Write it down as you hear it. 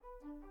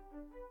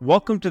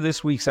Welcome to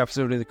this week's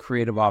episode of the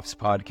Creative Ops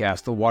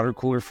Podcast, the water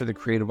cooler for the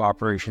creative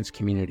operations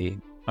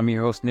community. I'm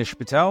your host, Nish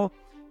Patel,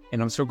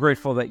 and I'm so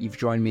grateful that you've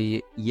joined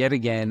me yet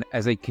again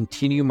as I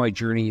continue my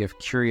journey of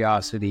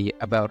curiosity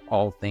about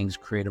all things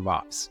creative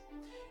ops.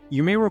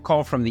 You may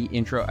recall from the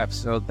intro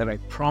episode that I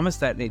promised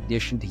that in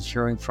addition to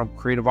hearing from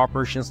creative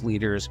operations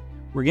leaders,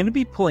 we're going to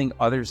be pulling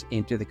others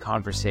into the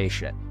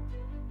conversation.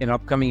 In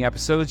upcoming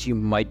episodes, you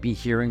might be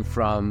hearing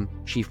from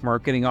chief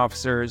marketing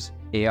officers,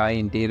 AI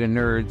and data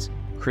nerds,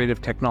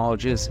 creative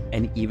technologists,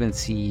 and even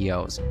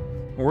CEOs.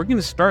 And we're going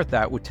to start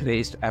that with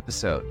today's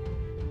episode.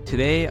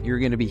 Today, you're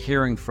going to be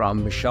hearing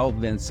from Michelle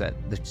Vincent,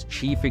 the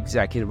Chief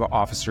Executive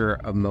Officer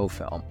of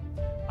Mofilm.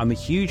 I'm a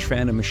huge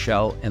fan of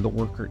Michelle and the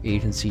work her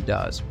agency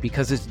does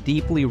because it's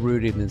deeply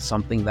rooted in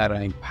something that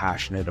I'm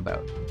passionate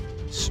about,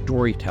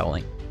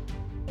 storytelling.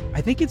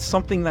 I think it's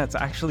something that's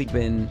actually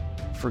been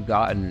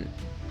forgotten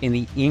in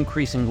the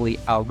increasingly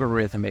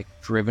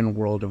algorithmic-driven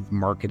world of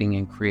marketing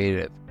and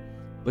creative,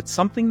 but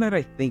something that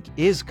I think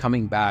is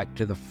coming back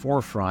to the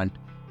forefront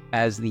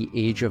as the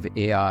age of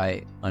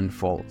AI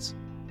unfolds.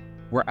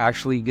 We're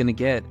actually going to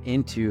get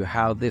into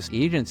how this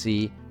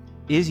agency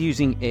is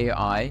using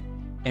AI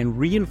and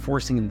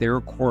reinforcing their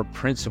core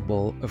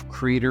principle of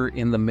creator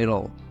in the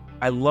middle.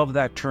 I love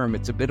that term.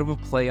 It's a bit of a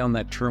play on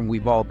that term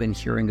we've all been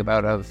hearing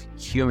about of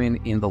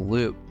human in the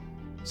loop.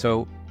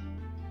 So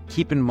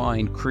keep in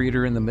mind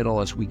creator in the middle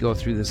as we go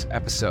through this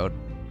episode.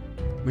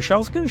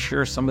 Michelle's going to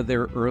share some of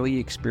their early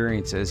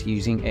experiences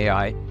using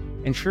AI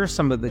and share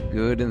some of the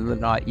good and the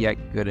not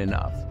yet good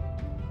enough.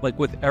 Like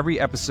with every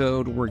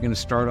episode, we're going to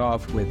start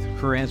off with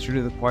her answer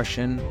to the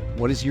question,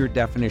 what is your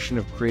definition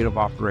of creative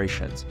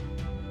operations?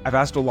 I've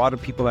asked a lot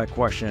of people that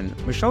question.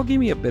 Michelle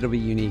gave me a bit of a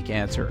unique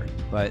answer,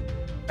 but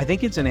I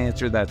think it's an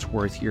answer that's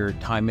worth your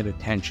time and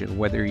attention,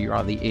 whether you're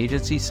on the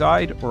agency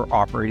side or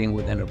operating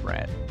within a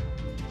brand.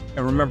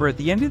 And remember, at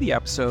the end of the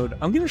episode,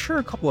 I'm going to share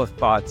a couple of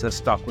thoughts that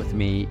stuck with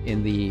me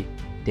in the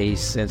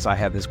days since I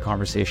had this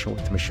conversation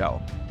with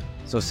Michelle.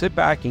 So sit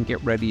back and get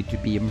ready to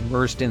be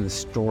immersed in the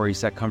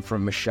stories that come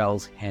from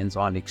Michelle's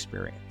hands-on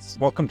experience.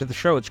 Welcome to the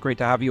show. It's great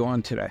to have you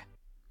on today.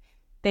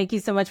 Thank you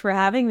so much for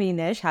having me,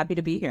 Nish. Happy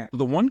to be here.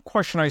 The one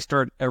question I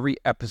start every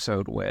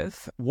episode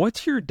with,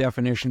 what's your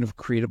definition of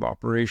creative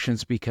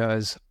operations?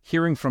 Because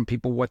hearing from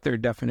people what their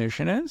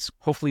definition is,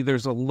 hopefully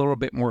there's a little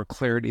bit more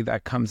clarity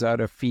that comes out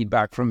of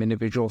feedback from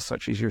individuals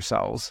such as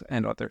yourselves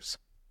and others.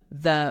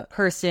 The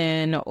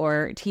person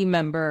or team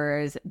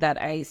members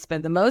that I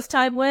spend the most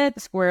time with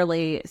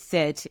squarely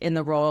sit in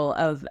the role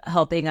of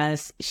helping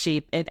us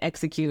shape and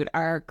execute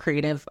our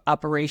creative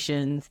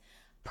operations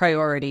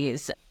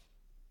priorities.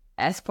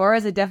 As far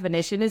as a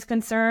definition is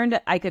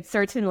concerned, I could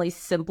certainly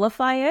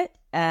simplify it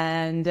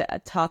and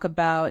talk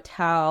about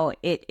how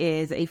it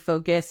is a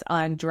focus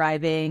on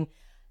driving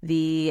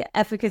the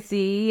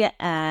efficacy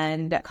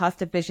and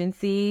cost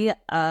efficiency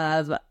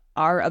of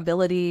our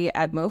ability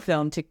at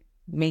Mofilm to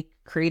make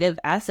creative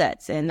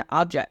assets and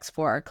objects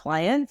for our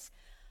clients.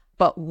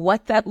 But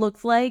what that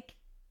looks like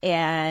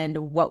and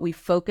what we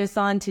focus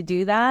on to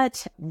do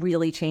that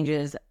really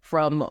changes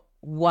from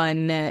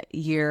one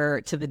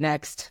year to the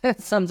next,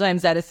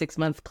 sometimes at a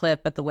 6-month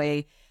clip, but the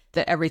way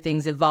that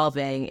everything's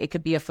evolving, it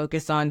could be a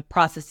focus on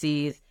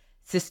processes,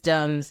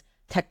 systems,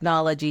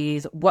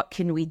 technologies. What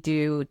can we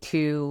do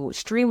to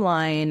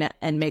streamline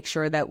and make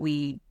sure that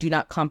we do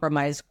not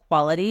compromise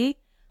quality?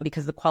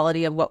 Because the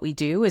quality of what we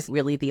do is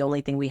really the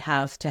only thing we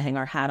have to hang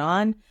our hat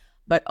on,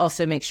 but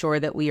also make sure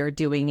that we are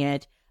doing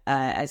it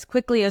as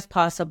quickly as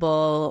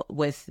possible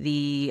with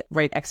the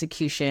right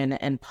execution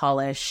and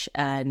polish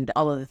and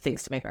all of the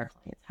things to make our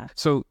clients happy.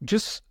 So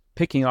just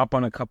picking up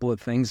on a couple of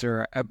things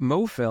there, at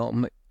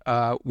Mofilm,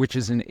 which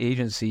is an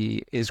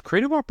agency, is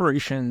creative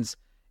operations,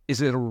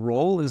 is it a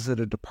role, is it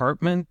a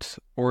department,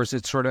 or is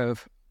it sort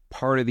of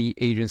part of the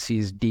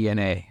agency's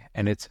DNA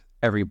and it's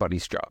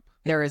everybody's job?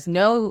 There is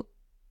no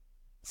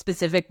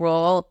specific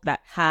role that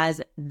has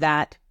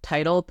that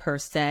title per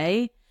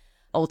se.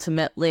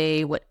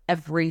 Ultimately, what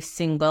every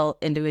single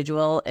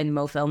individual in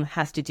Mofilm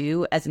has to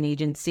do as an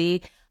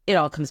agency, it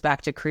all comes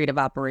back to creative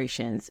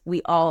operations.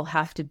 We all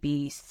have to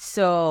be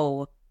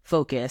so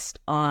focused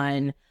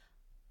on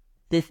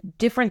the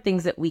different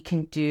things that we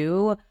can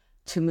do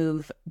to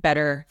move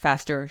better,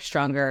 faster,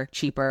 stronger,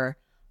 cheaper.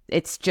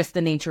 It's just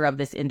the nature of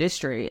this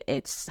industry.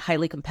 It's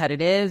highly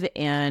competitive,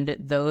 and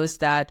those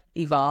that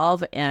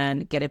evolve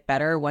and get it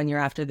better 1 year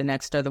after the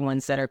next are the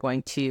ones that are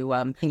going to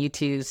continue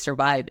to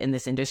survive in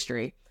this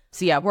industry.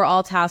 So yeah, we're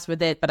all tasked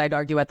with it, but I'd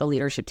argue at the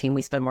leadership team,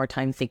 we spend more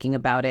time thinking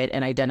about it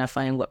and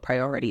identifying what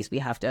priorities we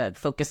have to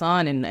focus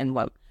on and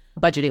what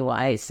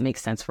budgeting-wise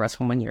makes sense for us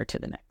from 1 year to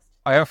the next.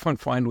 I often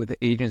find with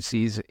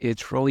agencies,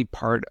 it's really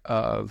part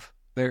of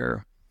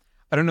their,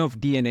 I don't know if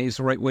DNA is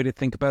the right way to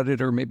think about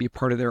it, or maybe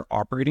part of their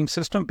operating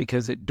system,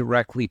 because it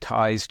directly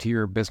ties to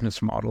your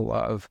business model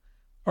of,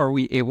 are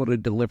we able to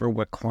deliver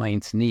what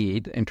clients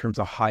need in terms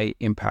of high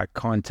impact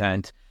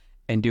content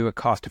and do it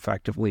cost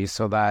effectively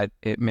so that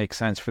it makes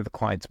sense for the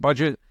client's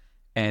budget.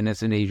 And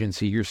as an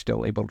agency, you're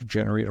still able to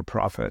generate a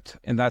profit.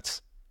 And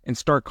that's in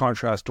stark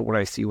contrast to what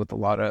I see with a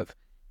lot of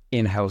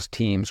in-house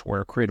teams,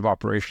 where creative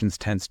operations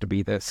tends to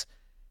be this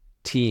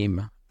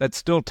team that's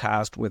still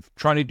tasked with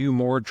trying to do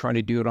more, trying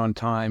to do it on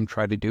time,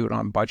 try to do it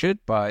on budget,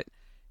 but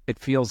it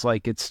feels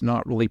like it's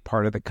not really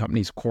part of the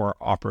company's core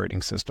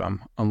operating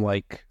system,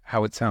 unlike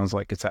how it sounds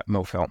like it's at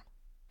Mofilm.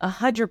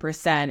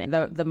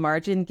 100%. The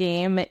margin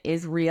game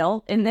is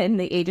real in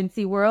the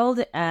agency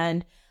world.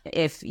 And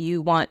if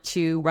you want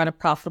to run a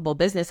profitable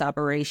business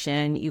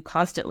operation, you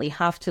constantly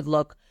have to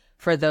look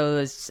for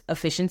those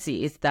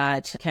efficiencies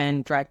that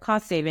can drive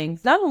cost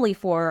savings, not only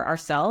for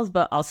ourselves,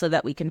 but also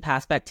that we can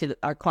pass back to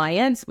our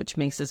clients, which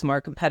makes us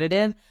more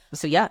competitive.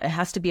 So yeah, it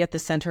has to be at the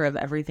center of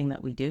everything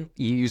that we do.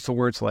 You use the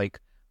words like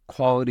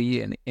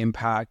quality and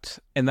impact,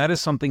 and that is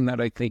something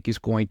that I think is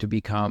going to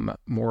become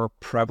more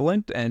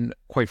prevalent and,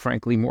 quite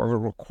frankly, more of a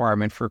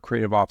requirement for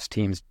creative ops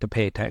teams to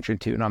pay attention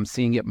to. And I'm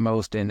seeing it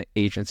most in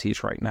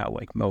agencies right now,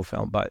 like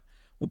Mofilm, but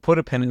we'll put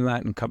a pin in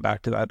that and come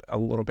back to that a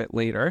little bit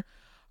later.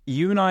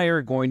 You and I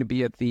are going to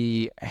be at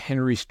the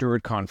Henry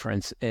Stewart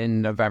Conference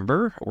in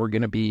November. We're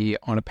going to be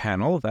on a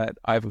panel that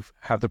I've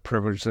had the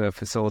privilege of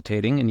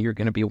facilitating, and you're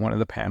going to be one of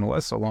the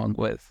panelists along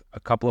with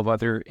a couple of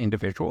other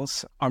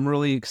individuals. I'm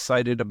really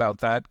excited about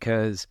that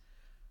because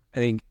I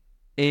think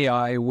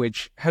AI,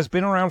 which has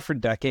been around for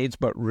decades,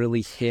 but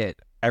really hit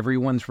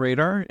everyone's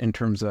radar in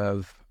terms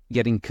of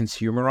getting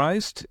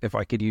consumerized, if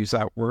I could use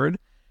that word,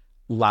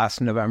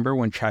 last November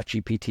when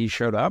ChatGPT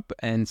showed up.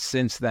 And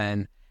since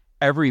then,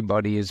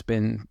 everybody has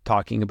been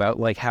talking about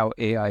like how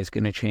AI is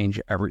going to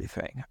change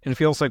everything. And it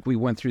feels like we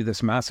went through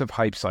this massive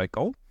hype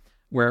cycle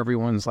where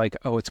everyone's like,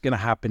 oh, it's going to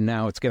happen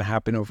now. It's going to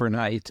happen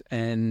overnight.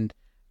 And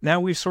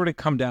now we've sort of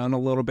come down a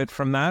little bit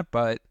from that.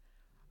 But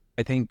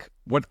I think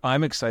what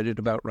I'm excited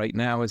about right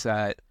now is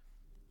that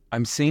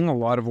I'm seeing a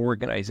lot of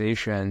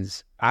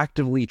organizations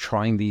actively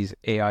trying these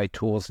AI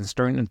tools and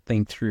starting to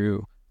think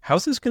through,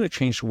 how's this going to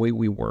change the way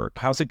we work?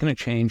 How's it going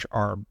to change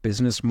our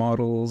business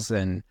models,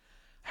 and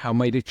how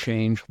might it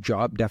change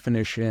job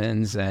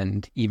definitions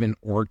and even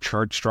org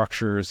chart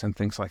structures and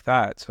things like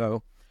that?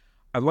 So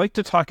I'd like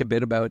to talk a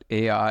bit about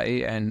AI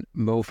and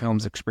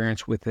Mofilm's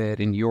experience with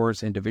it and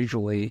yours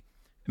individually.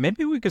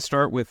 Maybe we could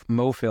start with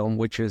Mofilm,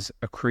 which is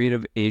a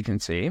creative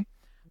agency.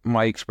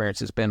 My experience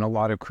has been a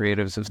lot of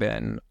creatives have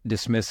been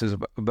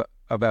dismissive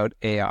about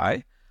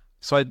AI.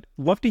 So I'd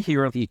love to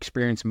hear the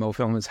experience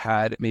Mofilm has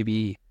had,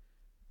 maybe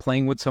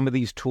playing with some of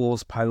these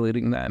tools,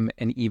 piloting them,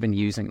 and even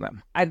using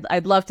them.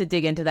 I'd love to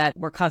dig into that.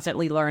 We're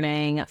constantly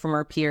learning from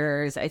our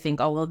peers. I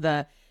think all of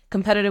the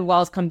competitive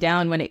walls come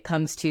down when it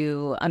comes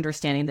to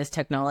understanding this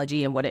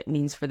technology and what it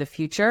means for the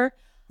future.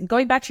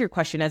 Going back to your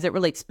question, as it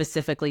relates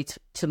specifically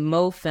to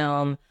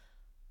Mofilm,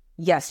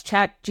 yes,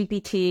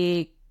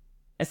 ChatGPT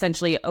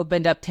essentially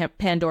opened up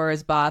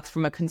Pandora's box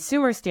from a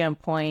consumer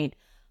standpoint,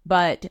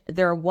 but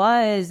there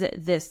was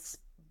this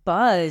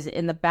buzz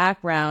in the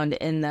background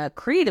in the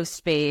creative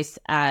space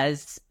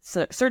as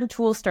certain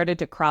tools started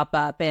to crop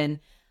up. And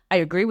I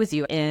agree with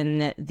you,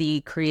 in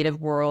the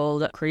creative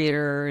world,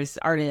 creators,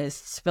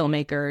 artists,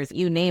 filmmakers,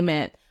 you name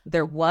it,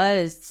 there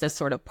was this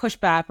sort of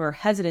pushback or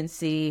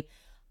hesitancy.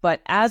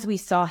 But as we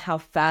saw how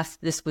fast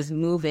this was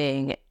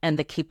moving and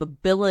the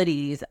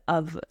capabilities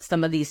of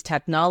some of these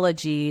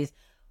technologies,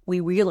 we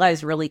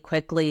realized really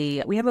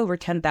quickly we have over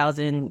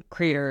 10,000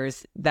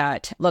 creators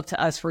that look to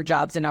us for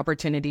jobs and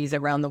opportunities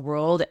around the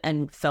world,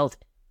 and felt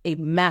a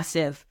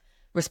massive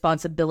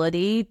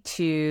responsibility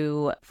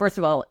to, first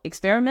of all,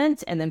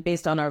 experiment, and then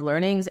based on our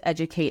learnings,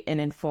 educate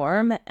and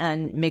inform,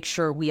 and make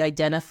sure we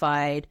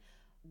identified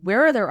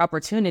where are there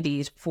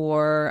opportunities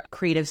for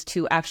creatives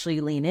to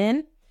actually lean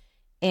in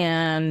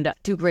and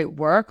do great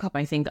work.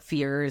 I think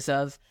fears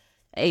of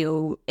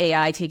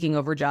AI taking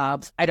over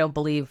jobs, I don't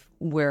believe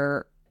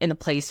we're in a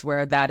place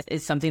where that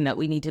is something that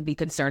we need to be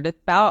concerned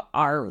about.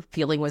 Our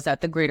feeling was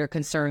that the greater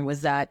concern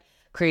was that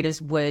creatives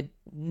would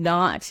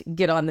not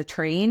get on the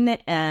train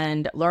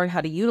and learn how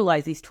to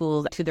utilize these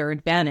tools to their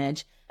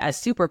advantage as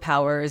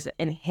superpowers,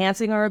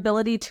 enhancing our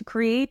ability to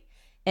create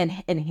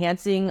and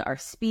enhancing our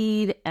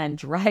speed and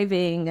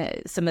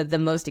driving some of the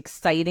most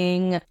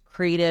exciting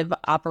creative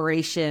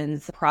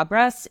operations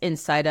progress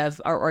inside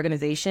of our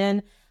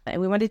organization.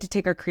 And we wanted to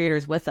take our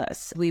creators with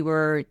us. We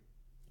were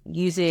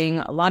using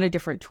a lot of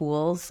different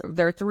tools.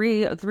 There are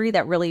three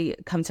that really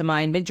come to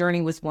mind.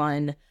 Midjourney was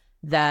one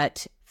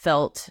that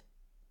felt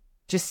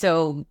just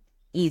so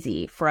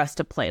easy for us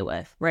to play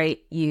with, right?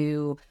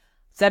 You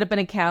set up an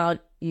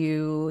account,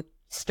 you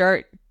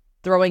start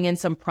throwing in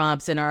some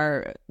prompts, and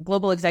our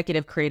global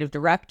executive creative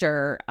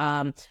director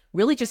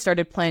really just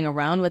started playing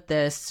around with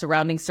this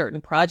surrounding certain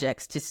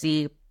projects to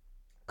see,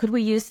 could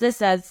we use this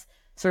as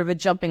sort of a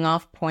jumping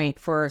off point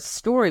for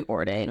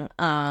storyboarding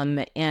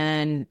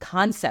and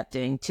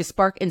concepting to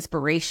spark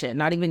inspiration,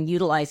 not even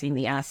utilizing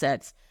the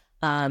assets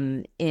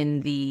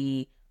in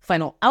the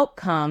final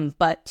outcome,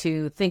 but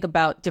to think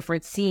about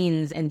different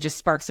scenes and just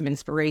spark some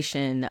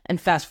inspiration.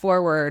 And fast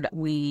forward,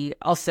 we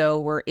also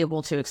were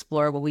able to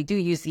explore, well, we do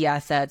use the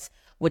assets.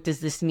 What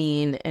does this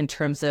mean in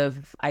terms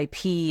of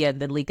IP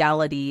and the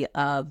legality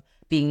of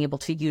being able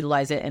to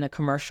utilize it in a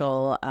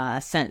commercial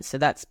sense. So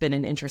that's been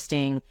an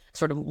interesting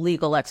sort of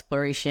legal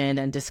exploration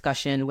and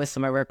discussion with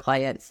some of our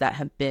clients that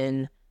have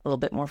been a little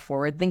bit more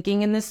forward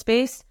thinking in this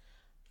space.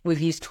 We've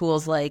used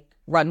tools like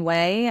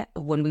Runway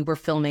when we were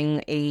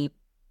filming a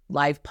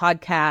live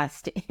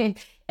podcast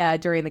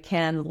during the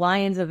Cannes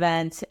Lions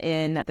event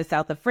in the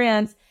south of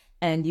France.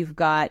 And you've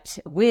got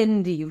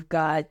wind, you've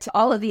got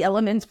all of the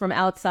elements from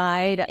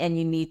outside, and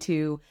you need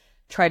to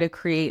try to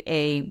create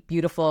a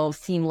beautiful,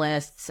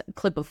 seamless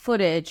clip of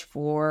footage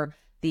for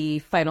the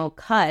final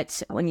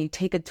cut. When you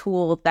take a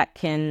tool that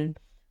can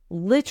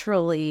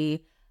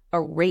literally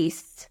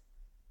erase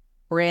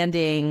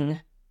branding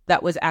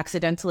that was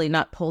accidentally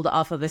not pulled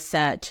off of a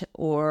set,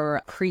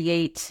 or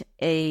create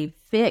a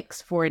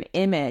fix for an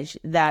image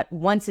that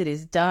once it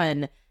is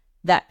done,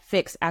 that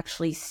fix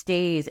actually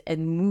stays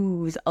and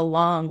moves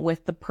along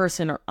with the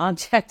person or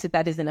object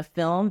that is in a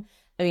film.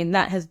 I mean,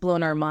 that has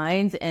blown our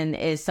minds and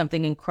is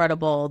something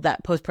incredible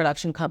that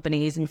post-production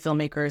companies and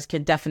filmmakers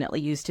can definitely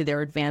use to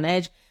their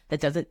advantage. That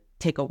doesn't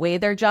take away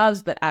their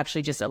jobs, but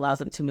actually just allows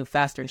them to move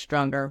faster and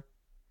stronger.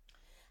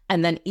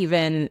 And then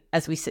even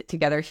as we sit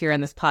together here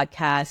on this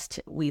podcast,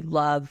 we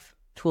love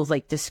tools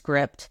like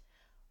Descript,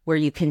 where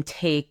you can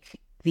take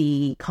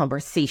the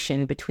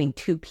conversation between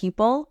two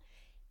people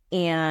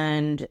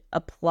and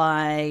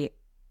apply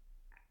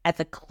at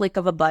the click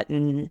of a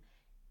button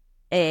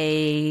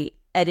a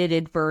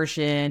edited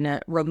version,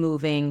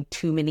 removing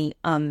too many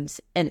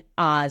ums and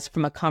ahs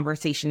from a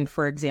conversation,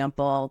 for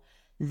example,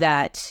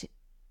 that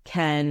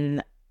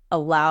can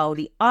allow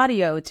the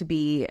audio to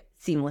be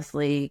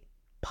seamlessly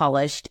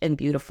polished and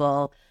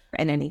beautiful,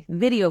 and any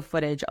video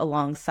footage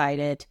alongside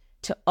it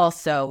to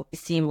also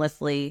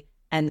seamlessly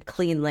and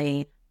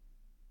cleanly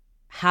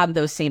have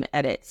those same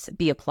edits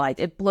be applied.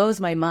 It blows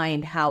my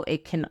mind how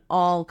it can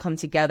all come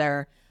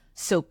together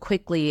so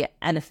quickly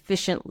and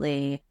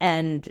efficiently,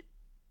 and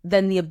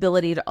then the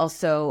ability to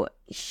also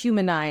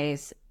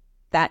humanize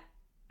that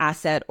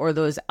asset or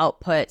those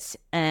outputs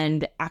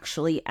and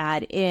actually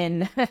add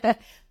in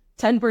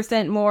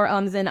 10% more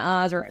ums and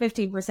ahs or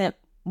 15%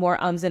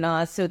 more ums and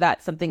ahs so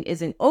that something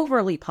isn't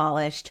overly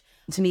polished,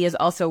 to me is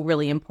also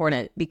really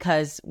important,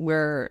 because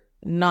we're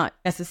not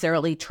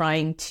necessarily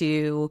trying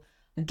to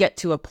get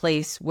to a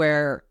place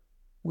where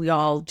we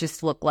all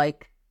just look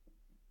like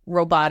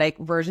robotic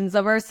versions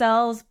of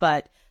ourselves,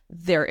 but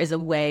there is a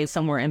way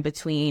somewhere in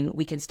between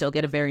we can still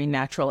get a very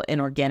natural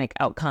and organic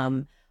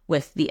outcome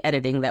with the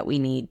editing that we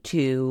need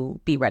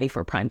to be ready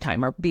for prime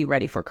time or be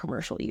ready for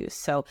commercial use.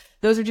 So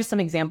those are just some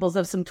examples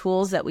of some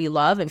tools that we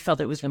love and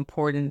felt it was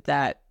important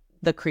that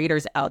the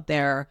creators out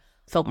there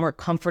felt more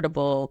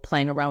comfortable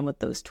playing around with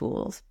those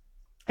tools.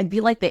 It'd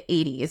be like the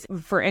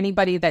 80s. For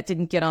anybody that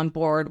didn't get on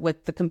board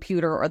with the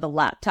computer or the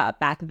laptop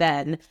back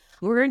then,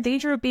 we were in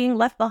danger of being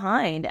left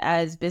behind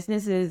as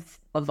businesses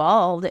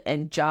evolved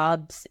and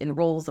jobs and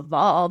roles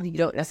evolved. You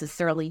don't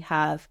necessarily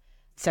have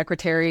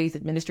secretaries,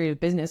 administrative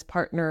business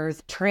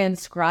partners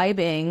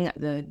transcribing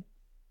the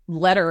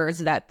letters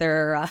that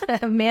their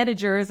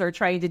managers are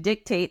trying to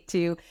dictate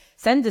to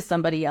send to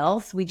somebody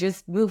else. We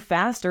just move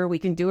faster. We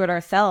can do it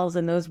ourselves,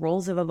 and those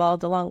roles have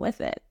evolved along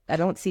with it. I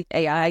don't see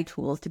AI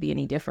tools to be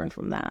any different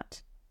from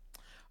that.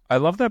 I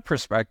love that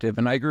perspective,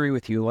 and I agree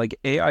with you. Like,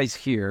 AI's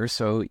here,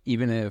 so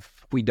even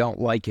if we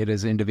don't like it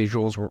as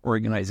individuals or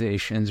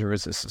organizations or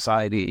as a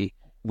society,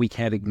 we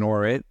can't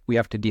ignore it. We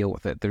have to deal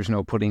with it. There's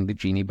no putting the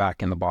genie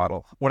back in the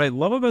bottle. What I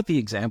love about the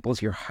examples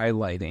you're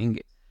highlighting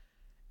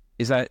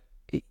is that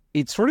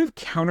it sort of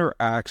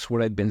counteracts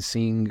what I've been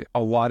seeing a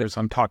lot as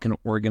I'm talking to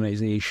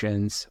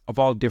organizations of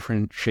all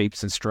different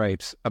shapes and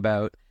stripes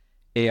about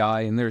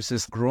AI. And there's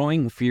this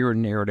growing fear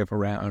narrative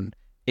around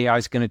AI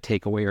is going to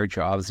take away our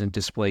jobs and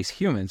displace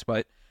humans.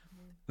 But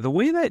the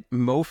way that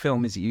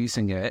Mofilm is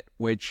using it,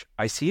 which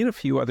I see in a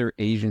few other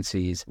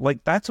agencies,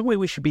 like, that's the way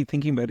we should be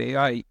thinking about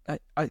AI.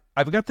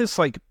 I've got this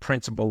like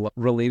principle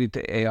related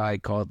to AI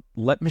called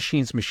let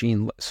machines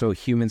machine so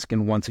humans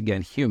can once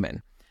again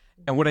human.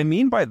 And what I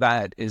mean by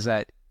that is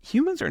that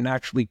humans are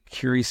naturally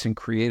curious and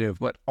creative,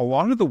 but a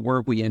lot of the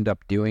work we end up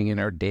doing in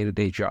our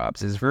day-to-day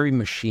jobs is very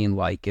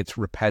machine-like. It's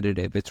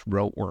repetitive, it's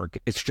rote work.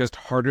 It's just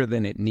harder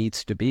than it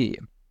needs to be.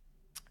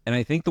 And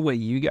I think the way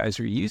you guys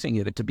are using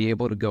it to be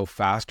able to go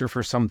faster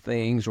for some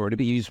things, or to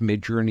be used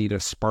mid-journey to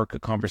spark a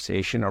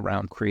conversation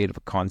around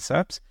creative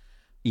concepts,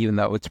 even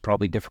though it's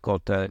probably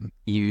difficult to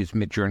use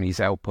mid-journey's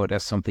output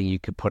as something you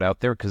could put out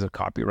there because of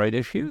copyright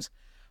issues.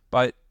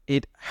 But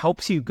it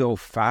helps you go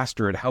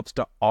faster. It helps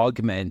to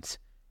augment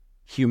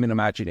human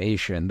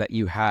imagination that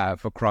you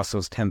have across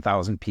those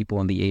 10,000 people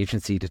in the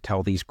agency to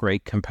tell these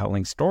great,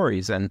 compelling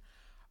stories. And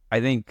I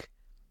think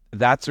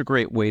that's a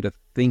great way to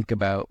think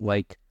about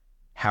like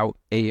how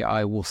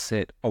AI will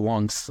sit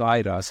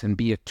alongside us and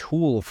be a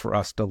tool for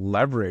us to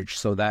leverage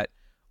so that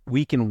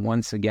we can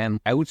once again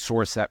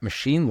outsource that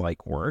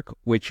machine-like work,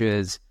 which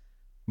is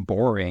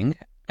boring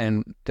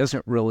and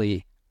doesn't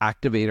really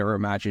activate our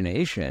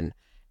imagination.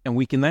 And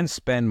we can then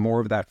spend more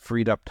of that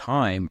freed up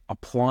time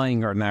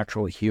applying our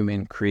natural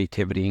human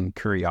creativity and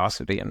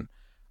curiosity. And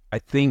I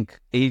think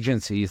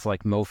agencies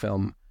like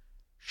Mofilm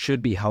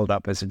should be held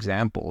up as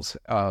examples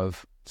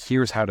of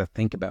here's how to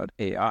think about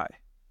AI.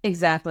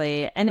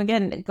 Exactly. And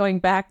again, going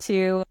back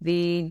to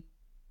the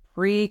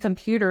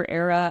pre-computer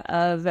era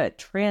of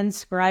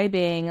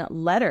transcribing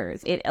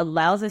letters, it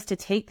allows us to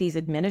take these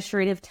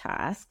administrative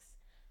tasks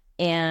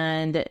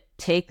and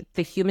take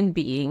the human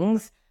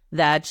beings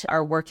that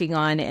are working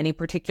on any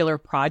particular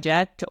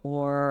project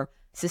or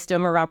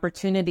system or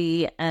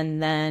opportunity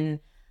and then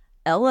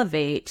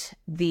elevate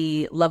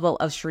the level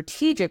of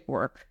strategic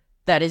work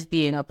that is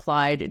being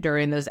applied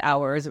during those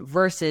hours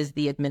versus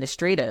the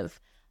administrative.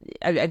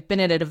 I've been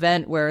at an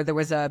event where there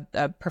was a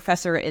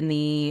professor in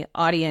the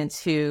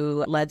audience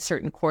who led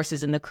certain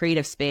courses in the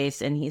creative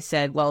space, and he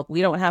said, well,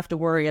 we don't have to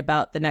worry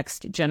about the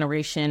next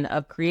generation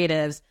of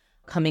creatives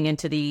coming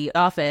into the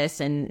office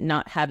and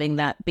not having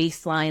that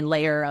baseline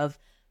layer of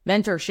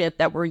mentorship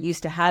that we're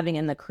used to having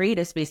in the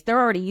creative space. They're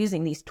already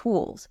using these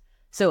tools.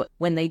 So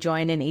when they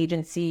join an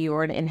agency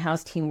or an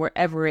in-house team,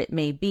 wherever it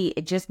may be,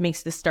 it just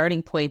makes the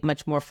starting point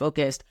much more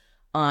focused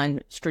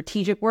on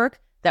strategic work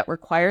that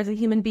requires a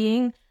human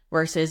being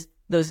versus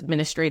those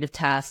administrative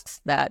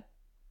tasks that,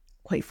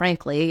 quite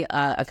frankly,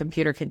 a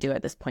computer can do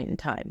at this point in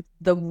time.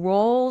 The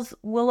roles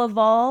will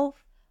evolve,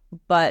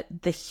 but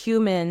the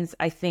humans,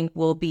 I think,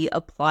 will be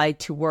applied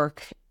to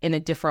work in a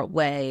different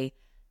way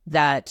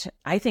that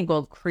I think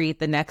will create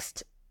the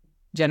next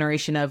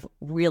generation of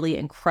really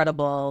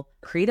incredible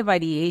creative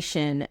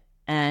ideation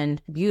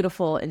and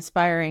beautiful,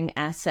 inspiring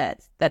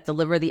assets that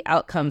deliver the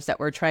outcomes that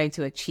we're trying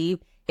to achieve.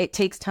 It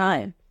takes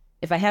time.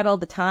 If I had all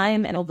the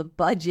time and all the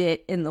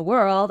budget in the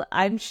world,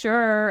 I'm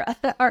sure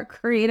our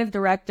creative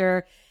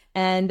director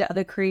and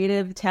the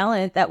creative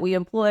talent that we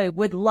employ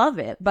would love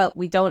it. But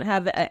we don't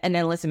have an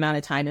endless amount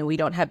of time and we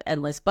don't have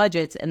endless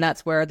budgets. And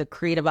that's where the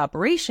creative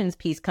operations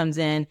piece comes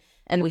in.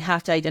 And we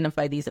have to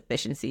identify these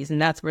efficiencies.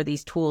 And that's where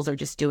these tools are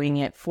just doing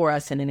it for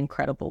us in an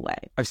incredible way.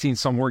 I've seen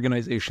some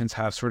organizations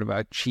have sort of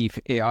a chief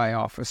AI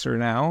officer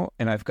now,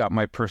 and I've got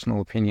my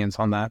personal opinions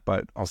on that,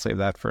 but I'll save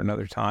that for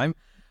another time.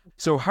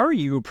 So how are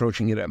you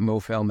approaching it at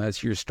Mofilm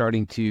as you're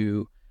starting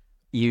to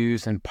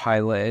use and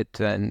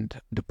pilot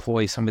and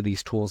deploy some of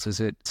these tools?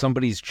 Is it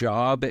somebody's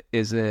job?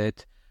 Is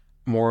it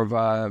more of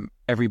a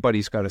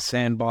everybody's got a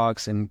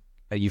sandbox and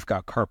you've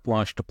got carte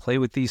blanche to play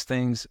with these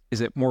things?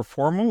 Is it more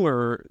formal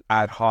or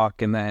ad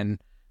hoc and then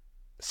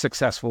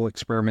successful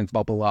experiments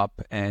bubble up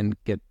and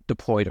get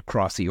deployed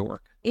across the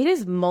org? It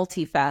is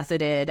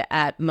multifaceted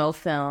at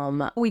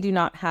Mofilm. We do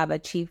not have a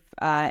chief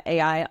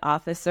AI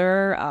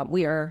officer.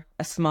 We are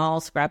a small,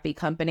 scrappy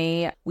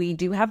company. We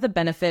do have the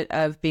benefit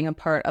of being a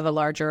part of a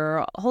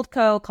larger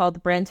holdco called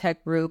the Brand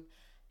Tech Group.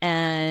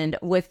 And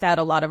with that,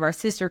 a lot of our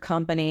sister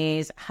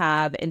companies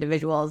have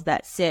individuals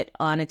that sit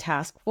on a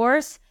task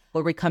force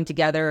where we come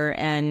together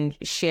and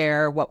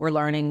share what we're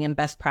learning and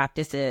best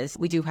practices.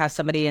 We do have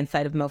somebody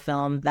inside of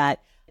Mofilm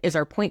that is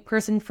our point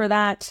person for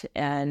that.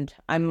 And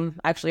I'm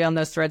actually on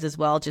those threads as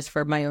well, just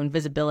for my own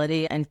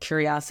visibility and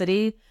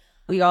curiosity.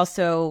 We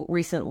also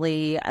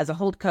recently, as a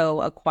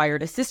holdco,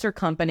 acquired a sister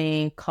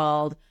company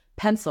called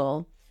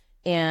Pencil.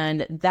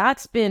 And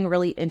that's been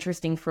really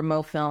interesting for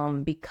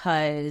Mofilm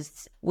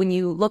because when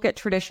you look at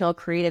traditional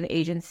creative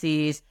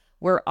agencies,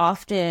 we're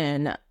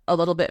often a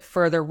little bit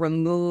further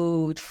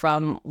removed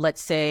from,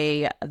 let's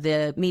say,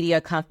 the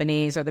media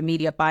companies or the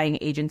media buying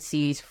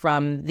agencies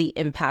from the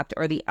impact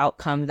or the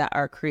outcome that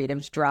our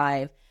creatives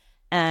drive.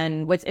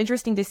 And what's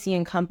interesting to see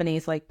in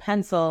companies like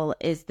Pencil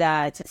is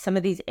that some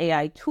of these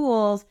AI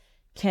tools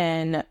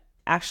can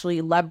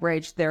actually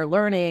leverage their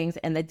learnings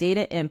and the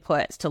data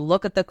inputs to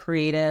look at the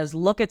creatives,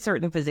 look at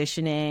certain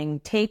positioning,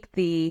 take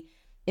the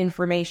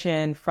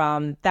information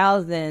from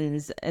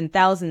thousands and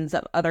thousands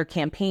of other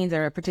campaigns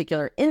in a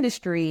particular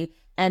industry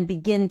and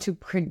begin to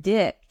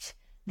predict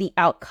the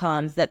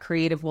outcomes that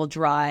creative will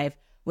drive,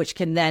 which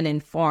can then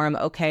inform,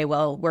 okay,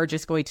 well, we're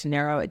just going to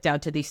narrow it down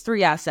to these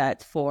 3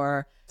 assets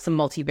for some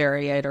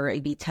multivariate or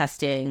A/B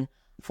testing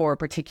for a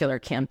particular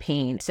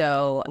campaign.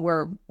 So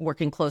we're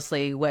working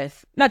closely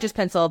with not just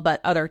Pencil,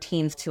 but other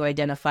teams to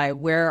identify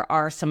where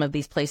are some of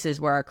these places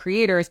where our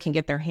creators can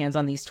get their hands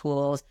on these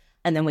tools.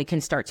 And then we can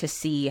start to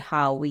see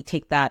how we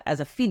take that as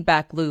a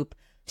feedback loop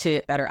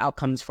to better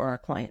outcomes for our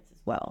clients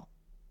as well.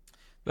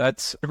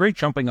 That's a great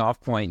jumping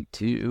off point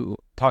to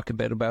talk a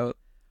bit about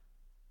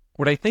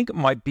what I think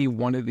might be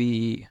one of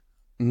the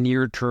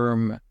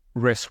near-term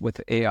risks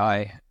with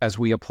AI as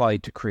we apply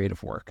to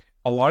creative work.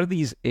 A lot of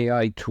these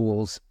AI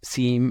tools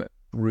seem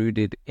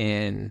rooted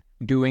in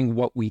doing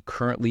what we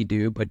currently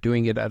do, but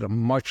doing it at a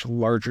much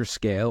larger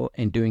scale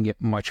and doing it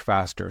much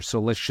faster. So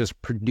let's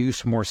just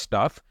produce more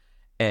stuff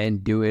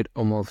and do it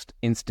almost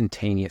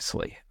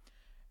instantaneously.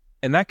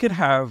 And that could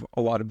have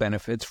a lot of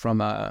benefits from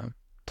a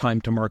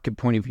time to market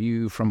point of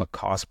view, from a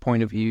cost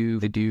point of view.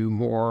 They do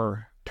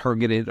more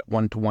targeted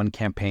one-to-one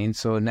campaigns.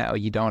 So now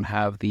you don't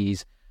have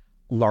these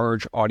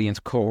large audience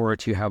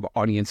cohorts, you have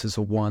audiences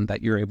of one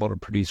that you're able to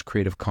produce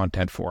creative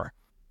content for.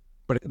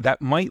 But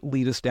that might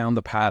lead us down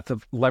the path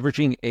of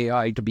leveraging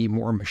AI to be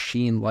more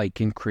machine-like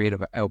in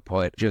creative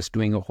output, just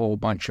doing a whole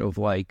bunch of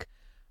like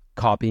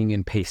copying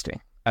and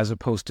pasting. as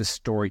opposed to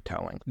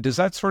storytelling. Does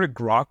that sort of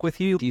grok with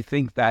you? Do you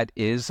think that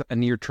is a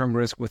near-term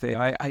risk with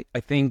AI? I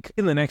think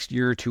in the next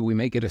year or two, we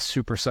may get a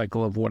super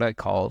cycle of what I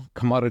call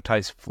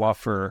commoditized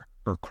fluff or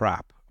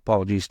crap.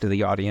 Apologies to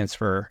the audience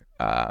for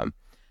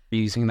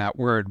using that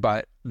word,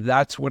 but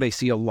that's what I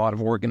see a lot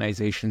of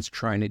organizations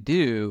trying to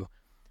do.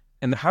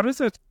 And how does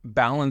that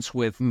balance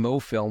with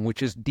Mofilm,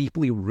 which is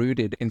deeply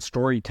rooted in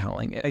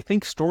storytelling? I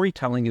think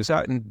storytelling has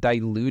gotten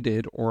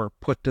diluted or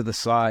put to the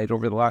side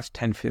over the last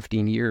 10,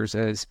 15 years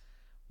as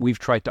we've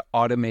tried to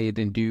automate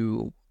and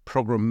do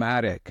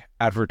programmatic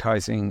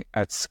advertising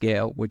at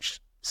scale,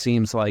 which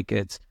seems like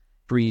it's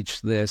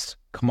reached this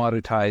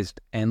commoditized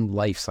end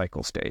life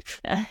cycle stage.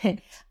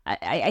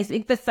 I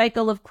think the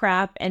cycle of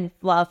crap and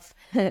fluff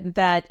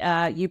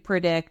that you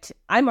predict,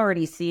 I'm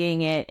already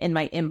seeing it in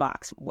my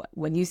inbox.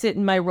 When you sit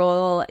in my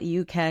role,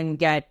 you can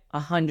get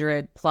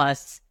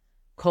 100+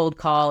 cold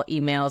call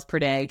emails per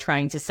day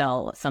trying to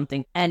sell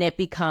something. And it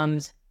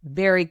becomes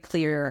very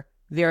clear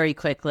very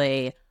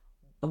quickly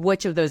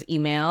which of those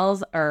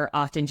emails are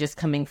often just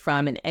coming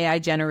from an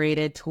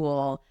AI-generated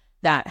tool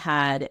that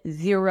had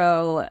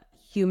zero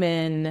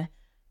human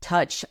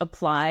touch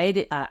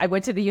applied. I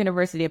went to the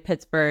University of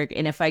Pittsburgh,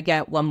 and if I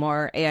get one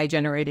more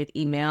AI-generated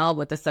email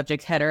with the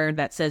subject header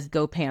that says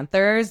 "Go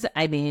Panthers,"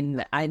 I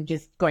mean, I'm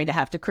just going to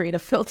have to create a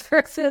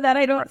filter so that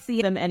I don't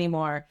see them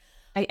anymore.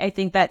 I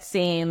think that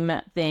same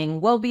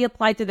thing will be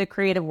applied to the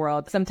creative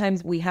world.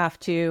 Sometimes we have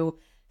to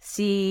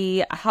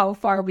see how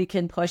far we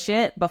can push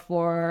it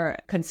before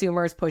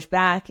consumers push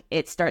back.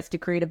 It starts to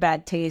create a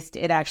bad taste.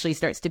 It actually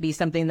starts to be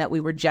something that we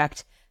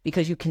reject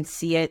because you can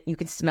see it, you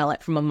can smell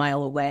it from a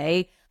mile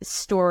away.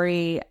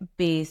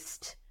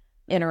 Story-based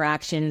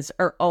interactions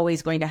are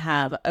always going to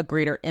have a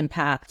greater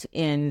impact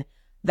in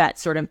that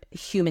sort of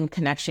human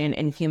connection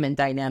and human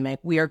dynamic.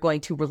 We are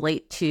going to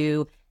relate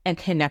to and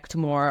connect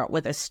more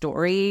with a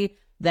story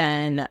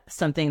than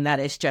something that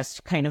is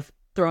just kind of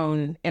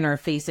thrown in our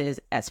faces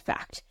as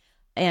fact.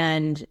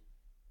 And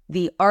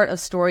the art of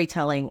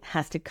storytelling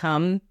has to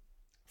come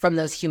from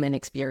those human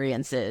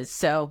experiences.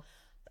 So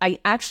I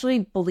actually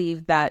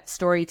believe that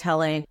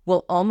storytelling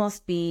will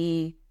almost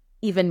be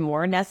even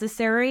more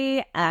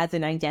necessary as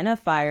an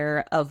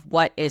identifier of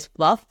what is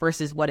fluff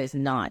versus what is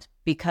not,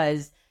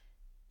 because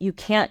you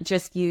can't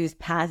just use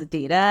past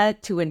data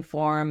to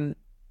inform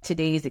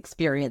today's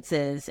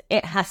experiences.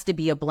 It has to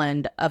be a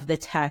blend of the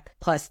tech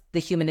plus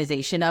the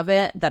humanization of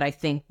it that I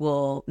think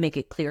will make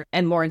it clear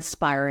and more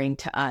inspiring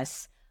to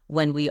us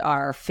when we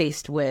are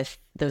faced with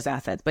those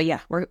assets. But yeah,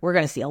 we're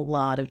going to see a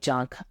lot of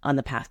junk on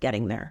the path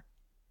getting there.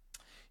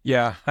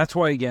 Yeah, that's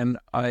why, again,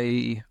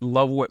 I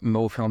love what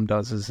Mofilm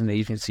does as an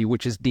agency,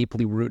 which is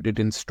deeply rooted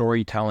in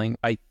storytelling.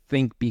 I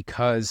think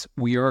because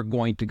we are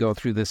going to go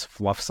through this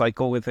fluff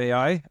cycle with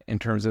AI in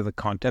terms of the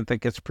content that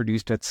gets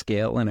produced at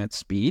scale and at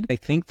speed, I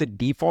think the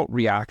default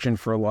reaction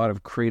for a lot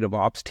of creative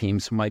ops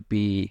teams might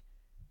be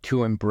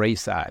to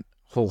embrace that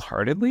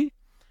wholeheartedly.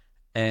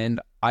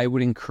 And I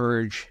would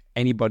encourage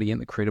anybody in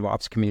the creative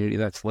ops community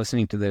that's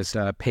listening to this,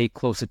 pay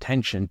close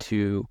attention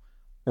to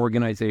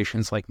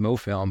organizations like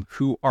Mofilm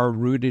who are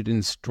rooted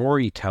in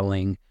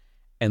storytelling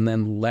and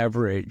then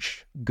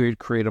leverage good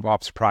creative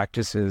ops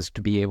practices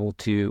to be able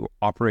to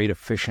operate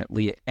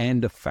efficiently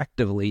and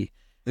effectively.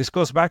 This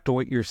goes back to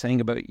what you're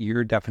saying about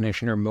your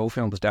definition or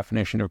Mofilm's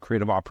definition of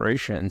creative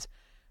operations,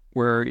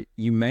 where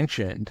you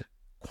mentioned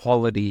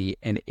quality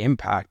and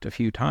impact a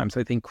few times.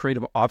 I think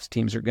creative ops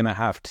teams are going to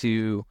have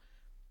to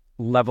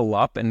level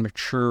up and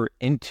mature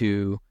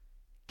into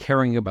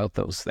caring about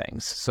those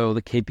things. So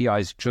the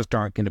KPIs just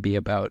aren't going to be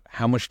about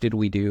how much did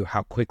we do,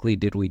 how quickly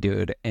did we do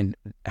it, and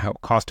how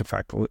cost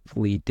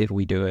effectively did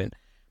we do it.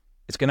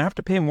 It's going to have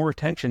to pay more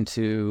attention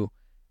to,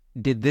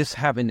 did this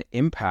have an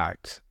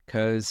impact?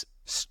 Because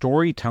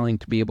storytelling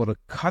to be able to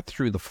cut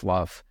through the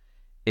fluff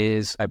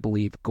is, I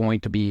believe,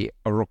 going to be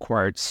a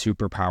required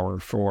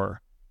superpower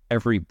for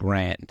every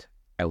brand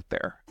out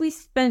there. We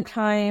spent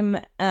time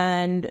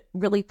and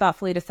really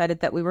thoughtfully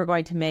decided that we were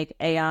going to make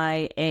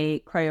AI a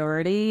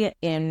priority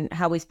in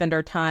how we spend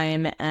our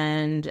time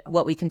and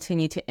what we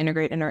continue to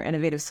integrate in our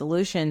innovative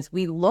solutions.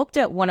 We looked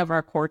at one of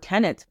our core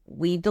tenets.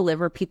 We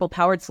deliver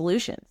people-powered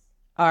solutions.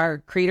 Our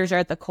creators are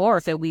at the core.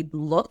 So we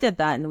looked at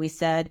that and we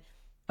said,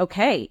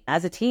 okay,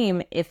 as a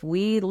team, if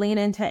we lean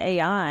into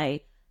AI,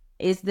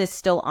 is this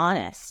still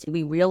honest?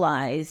 We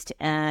realized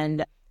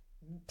and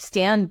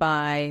stand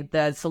by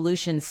the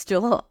solutions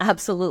still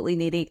absolutely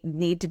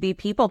need to be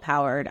people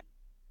powered.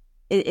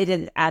 It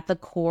is at the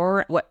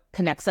core what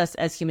connects us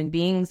as human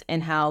beings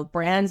and how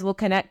brands will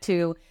connect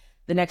to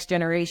the next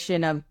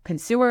generation of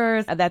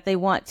consumers that they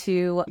want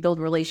to build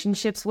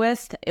relationships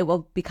with. It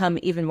will become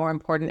even more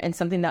important and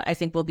something that I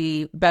think will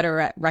be better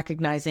at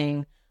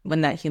recognizing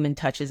when that human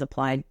touch is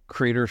applied.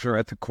 Creators are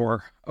at the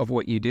core of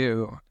what you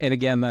do. And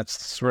again,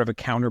 that's sort of a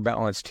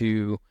counterbalance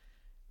to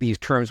these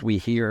terms we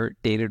hear,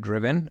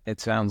 data-driven. It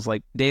sounds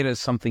like data is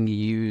something you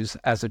use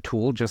as a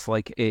tool, just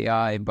like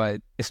AI,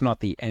 but it's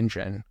not the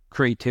engine.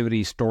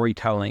 creativity,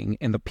 storytelling,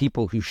 and the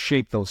people who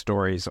shape those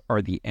stories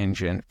are the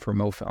engine for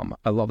Mofilm.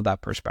 I love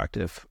that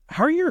perspective.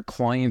 How are your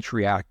clients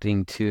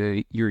reacting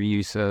to your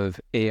use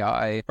of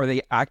AI? Are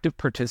they active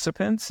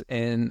participants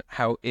in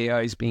how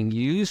AI is being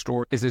used,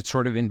 or is it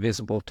sort of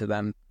invisible to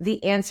them?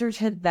 The answer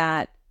to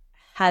that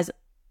has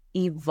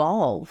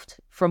evolved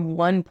from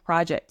one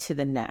project to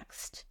the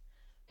next.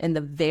 In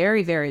the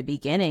very, very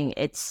beginning,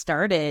 it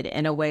started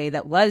in a way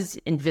that was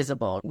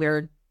invisible.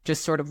 We're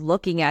just sort of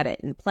looking at it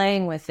and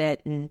playing with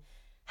it and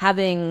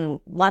having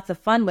lots of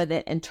fun with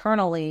it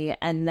internally.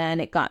 And then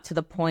it got to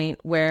the point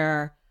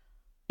where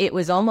it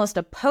was almost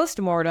a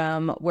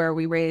postmortem where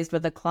we raised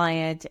with a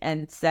client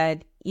and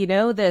said,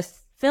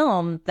 this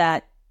film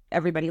that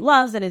everybody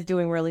loves and is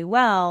doing really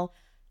well,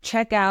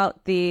 check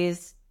out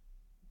these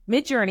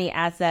Midjourney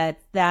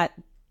assets that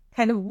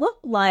kind of look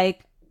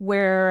like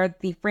where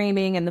the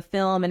framing and the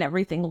film and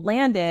everything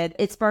landed.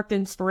 It sparked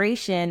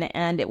inspiration,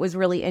 and it was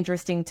really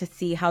interesting to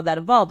see how that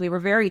evolved. We were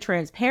very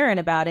transparent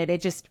about it.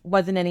 It just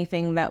wasn't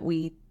anything that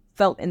we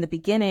felt in the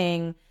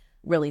beginning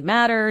really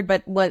mattered.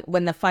 But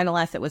when the final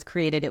asset was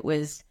created, it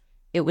was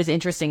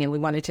interesting, and we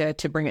wanted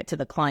to bring it to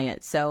the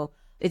client. So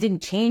it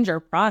didn't change our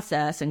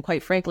process. And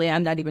quite frankly,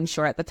 I'm not even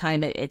sure at the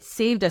time it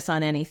saved us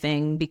on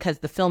anything because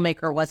the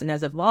filmmaker wasn't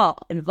as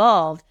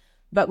involved.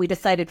 But we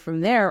decided from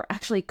there,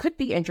 actually, it could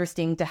be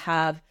interesting to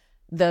have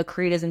the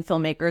creators and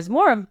filmmakers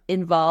more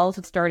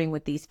involved, starting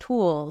with these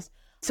tools.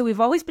 So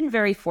we've always been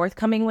very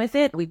forthcoming with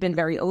it. We've been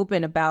very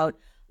open about,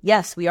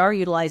 yes, we are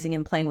utilizing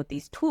and playing with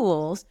these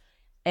tools.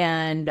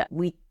 And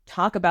we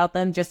talk about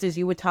them just as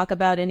you would talk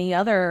about any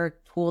other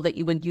tool that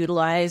you would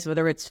utilize,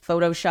 whether it's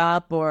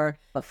Photoshop or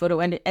a photo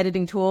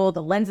editing tool,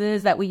 the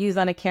lenses that we use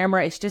on a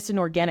camera. It's just an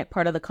organic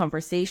part of the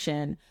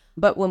conversation.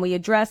 But when we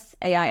address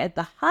AI at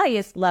the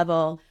highest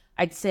level,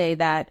 I'd say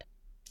that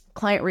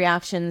client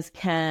reactions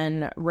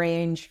can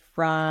range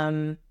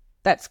from,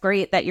 that's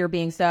great that you're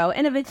being so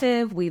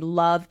innovative. We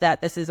love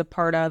that this is a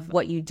part of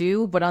what you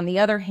do. But on the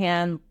other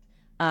hand,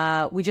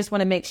 we just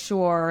want to make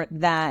sure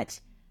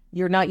that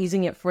you're not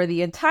using it for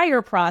the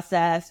entire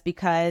process,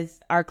 because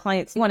our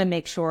clients want to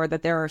make sure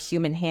that there are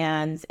human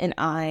hands and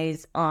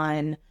eyes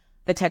on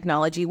the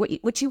technology,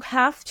 which you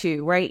have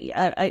to, right?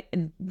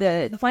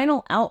 The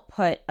final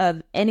output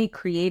of any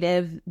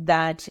creative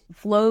that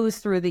flows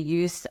through the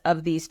use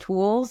of these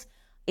tools,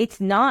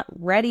 it's not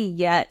ready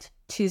yet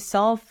to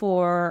solve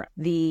for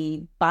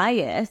the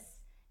bias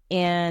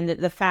and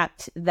the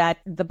fact that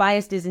the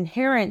bias is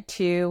inherent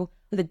to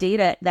the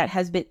data that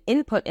has been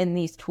input in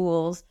these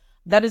tools.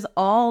 That is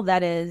all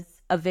that is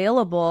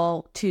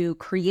available to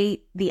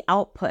create the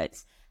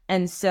outputs.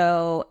 And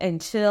so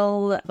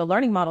until the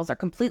learning models are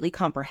completely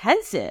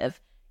comprehensive,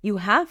 you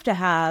have to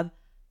have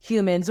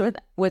humans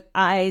with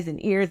eyes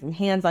and ears and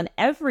hands on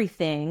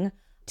everything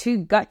to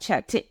gut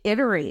check, to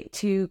iterate,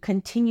 to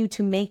continue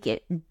to make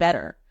it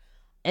better.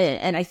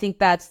 And I think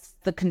that's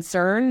the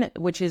concern,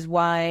 which is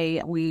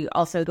why we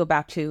also go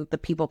back to the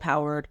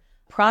people-powered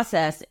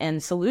process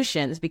and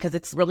solutions, because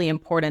it's really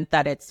important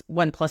that it's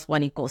 1 +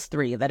 1 =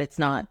 3, that it's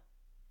not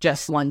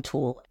just one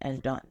tool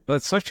and done.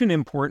 That's such an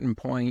important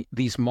point.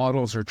 These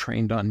models are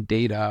trained on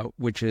data,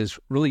 which is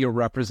really a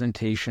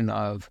representation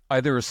of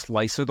either a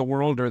slice of the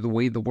world or the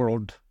way the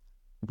world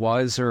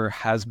was or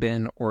has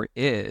been or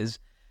is.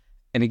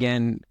 And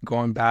again,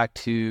 going back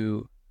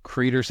to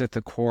creators at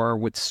the core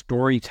with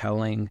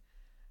storytelling,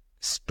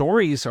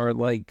 stories are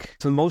like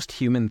the most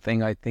human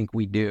thing I think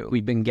we do.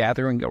 We've been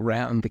gathering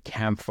around the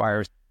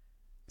campfires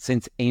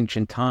since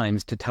ancient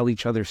times to tell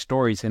each other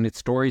stories, and it's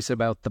stories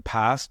about the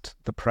past,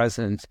 the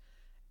present,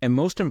 and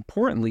most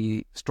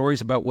importantly,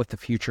 stories about what the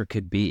future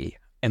could be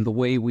and the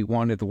way we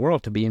wanted the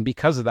world to be. And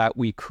because of that,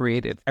 we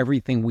created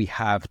everything we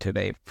have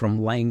today,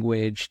 from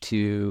language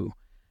to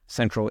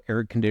central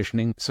air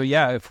conditioning. So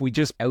yeah, if we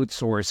just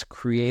outsource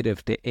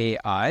creative to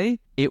AI,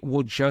 it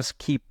will just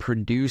keep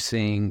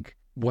producing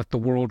what the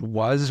world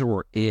was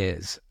or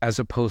is, as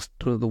opposed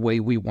to the way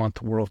we want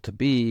the world to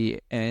be.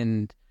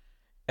 And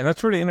that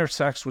sort of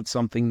intersects with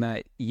something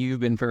that you've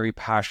been very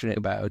passionate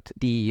about,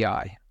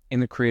 DEI,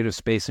 in the creative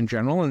space in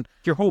general, and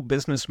your whole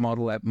business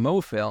model at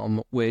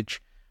Mofilm,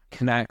 which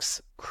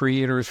connects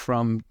creators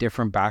from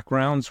different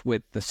backgrounds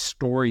with the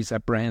stories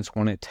that brands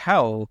want to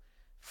tell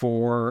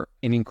for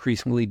an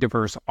increasingly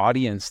diverse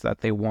audience that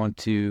they want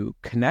to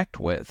connect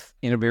with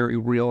in a very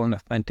real and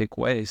authentic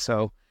way.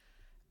 So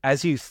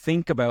as you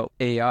think about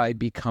AI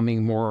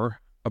becoming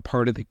more a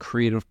part of the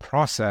creative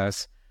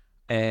process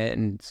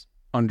and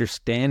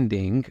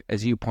understanding,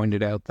 as you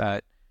pointed out,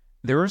 that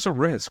there is a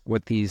risk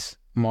with these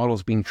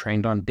models being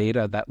trained on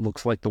data that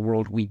looks like the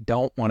world we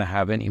don't want to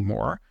have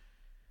anymore,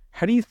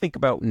 how do you think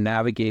about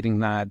navigating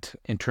that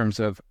in terms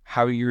of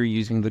how you're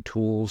using the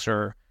tools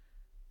or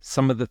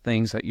some of the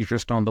things that you're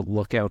just on the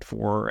lookout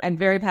for? I'm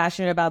very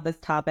passionate about this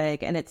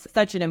topic, and it's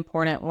such an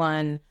important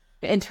one.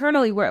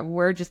 Internally,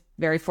 we're just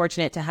very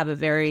fortunate to have a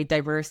very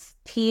diverse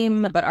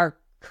team, but our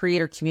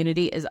creator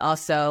community is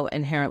also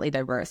inherently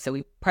diverse. So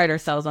we pride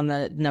ourselves on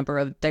the number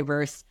of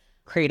diverse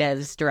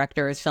creatives,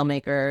 directors,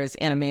 filmmakers,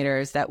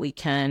 animators that we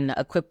can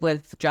equip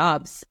with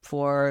jobs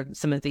for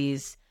some of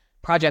these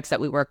projects that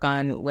we work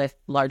on with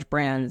large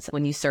brands.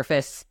 When you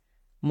surface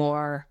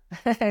more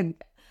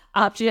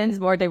options,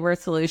 more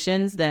diverse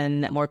solutions,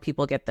 then more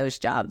people get those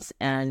jobs.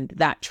 And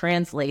that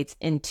translates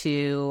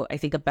into, I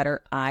think, a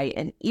better eye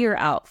and ear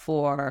out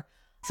for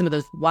some of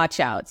those watch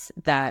outs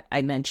that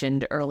I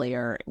mentioned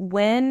earlier.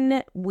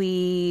 When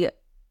we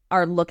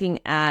are looking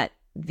at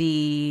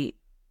the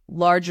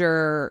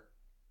larger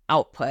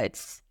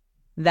outputs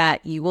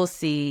that you will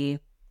see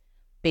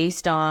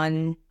based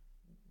on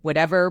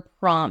whatever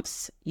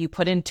prompts you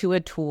put into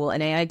a tool,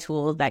 an AI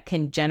tool that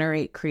can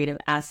generate creative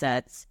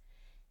assets,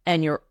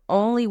 and you're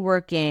only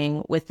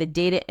working with the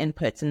data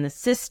inputs in the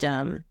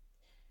system,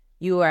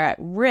 you are at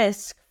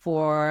risk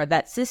for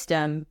that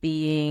system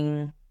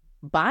being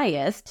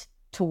biased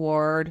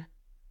toward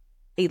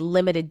a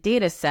limited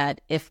data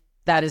set if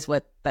that is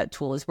what that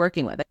tool is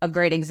working with. A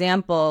great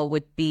example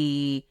would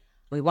be,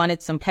 we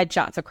wanted some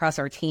headshots across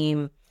our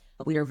team.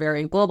 We are a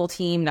very global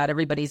team. Not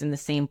everybody's in the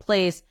same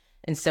place.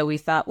 And so we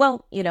thought,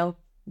 well,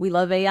 we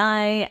love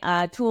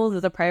AI tools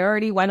as a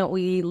priority. Why don't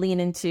we lean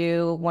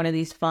into one of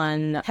these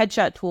fun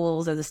headshot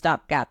tools as a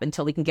stopgap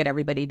until we can get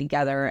everybody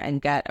together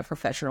and get a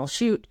professional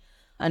shoot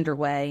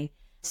underway?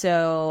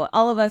 So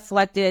all of us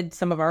selected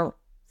some of our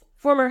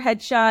former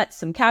headshots,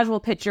 some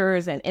casual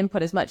pictures, and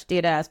input as much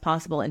data as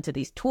possible into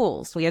these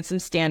tools. We had some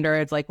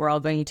standards, like we're all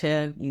going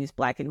to use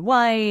black and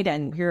white,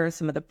 and here are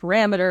some of the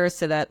parameters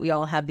so that we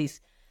all have these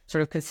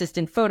sort of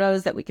consistent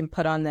photos that we can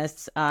put on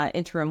this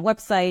interim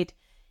website.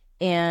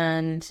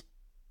 And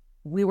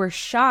we were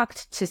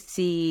shocked to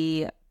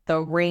see the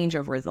range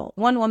of results.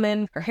 One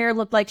woman, her hair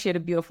looked like she had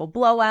a beautiful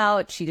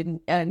blowout. She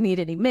didn't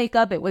need any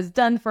makeup. It was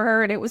done for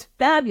her, and it was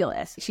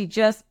fabulous. She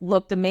just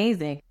looked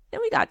amazing.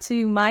 Then we got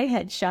to my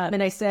headshot,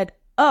 and I said,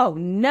 oh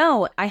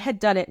no, I had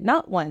done it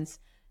not once,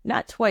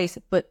 not twice,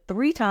 but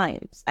 3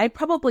 times. I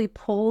probably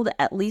pulled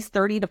at least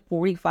 30 to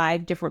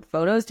 45 different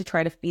photos to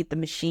try to feed the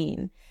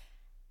machine.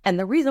 And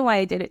the reason why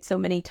I did it so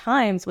many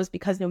times was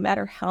because no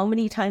matter how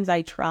many times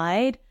I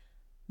tried,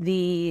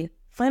 the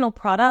final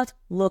product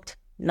looked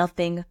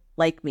nothing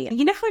like me.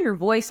 You know how your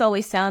voice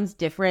always sounds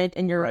different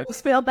in your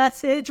voicemail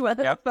message?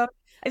 Yep.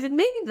 I said,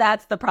 maybe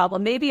that's the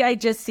problem. Maybe I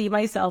just see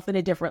myself in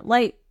a different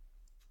light.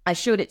 I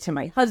showed it to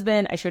my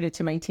husband, I showed it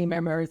to my team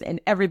members,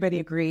 and everybody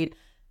agreed,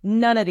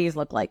 none of these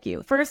look like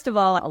you. First of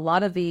all, a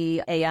lot of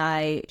the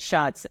AI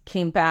shots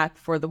came back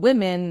for the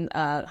women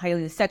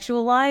highly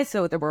sexualized,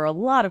 so there were a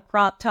lot of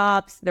crop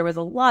tops, there was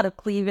a lot of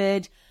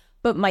cleavage,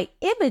 but my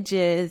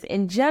images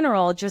in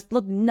general just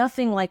looked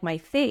nothing like my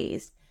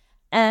face.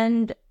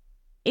 And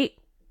it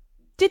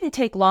didn't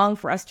take long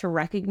for us to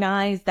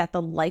recognize that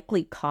the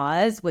likely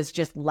cause was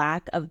just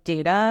lack of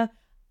data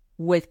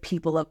with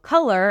people of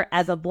color.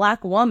 As a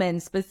Black woman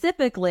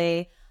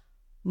specifically,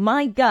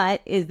 my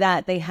gut is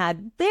that they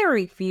had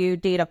very few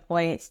data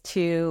points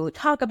to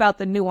talk about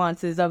the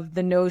nuances of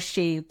the nose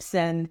shapes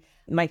and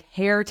my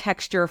hair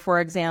texture, for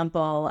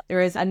example.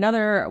 There is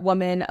another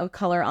woman of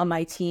color on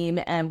my team,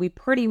 and we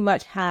pretty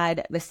much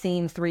had the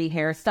same 3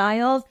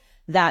 hairstyles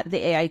that the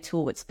AI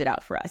tool would spit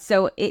out for us.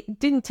 So it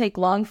didn't take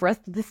long for us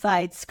to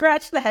decide,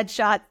 scratch the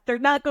headshot. They're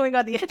not going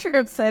on the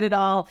interim site at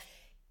all.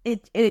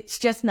 It's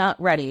just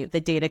not ready. The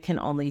data can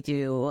only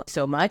do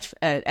so much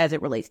as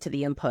it relates to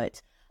the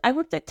input. I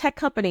worked at tech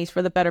companies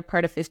for the better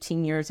part of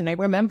 15 years, and I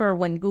remember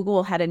when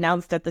Google had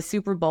announced at the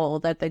Super Bowl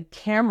that the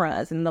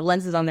cameras and the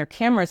lenses on their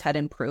cameras had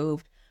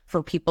improved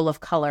for people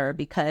of color,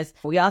 because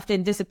we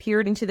often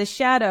disappeared into the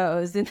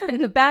shadows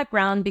in the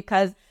background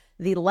because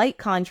the light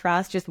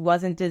contrast just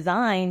wasn't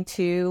designed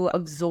to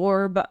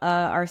absorb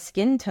our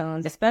skin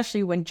tones,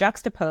 especially when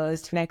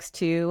juxtaposed next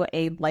to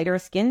a lighter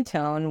skin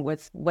tone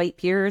with white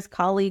peers,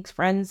 colleagues,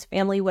 friends,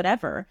 family,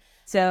 whatever.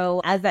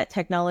 So as that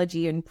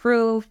technology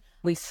improved,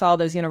 we saw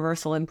those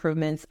universal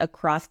improvements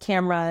across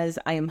cameras.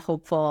 I am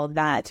hopeful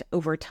that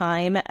over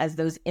time, as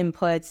those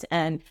inputs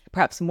and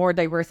perhaps more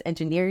diverse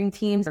engineering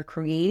teams are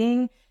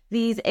creating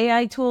these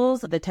AI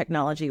tools, the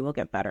technology will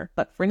get better.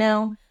 But for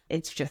now,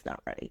 it's just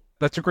not ready.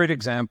 That's a great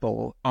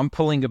example. I'm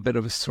pulling a bit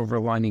of a silver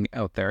lining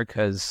out there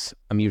because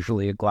I'm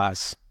usually a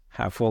glass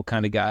half full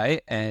kind of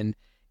guy. And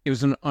it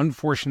was an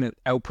unfortunate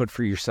output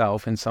for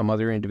yourself and some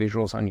other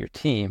individuals on your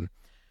team.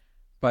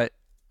 But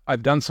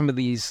I've done some of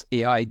these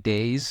AI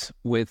days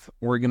with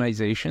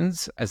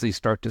organizations as they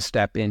start to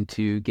step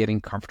into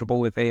getting comfortable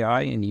with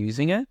AI and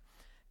using it.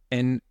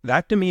 And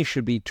that to me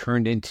should be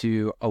turned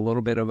into a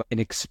little bit of an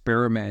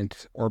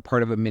experiment or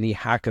part of a mini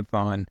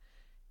hackathon.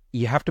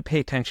 You have to pay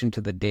attention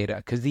to the data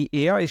because the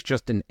AI is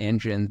just an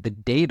engine. The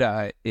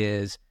data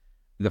is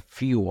the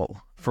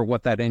fuel for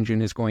what that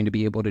engine is going to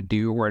be able to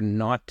do or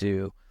not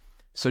do.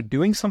 So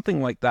doing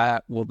something like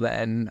that will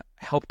then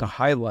help to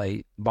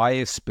highlight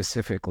bias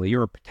specifically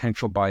or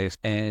potential bias,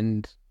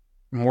 and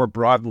more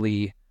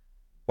broadly,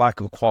 lack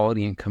of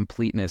quality and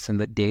completeness in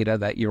the data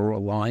that you're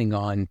relying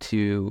on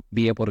to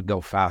be able to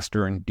go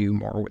faster and do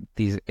more with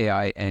these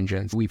AI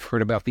engines. We've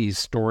heard about these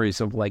stories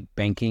of like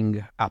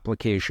banking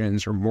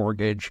applications or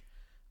mortgage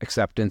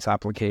acceptance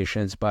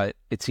applications, but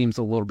it seems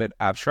a little bit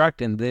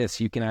abstract. In this,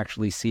 you can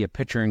actually see a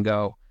picture and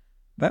go,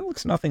 that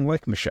looks nothing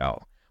like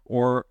Michelle.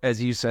 Or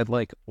as you said,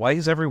 like, why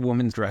is every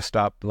woman dressed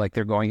up like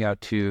they're going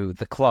out to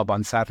the club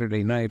on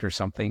Saturday night or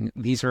something?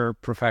 These are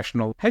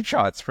professional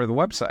headshots for the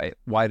website.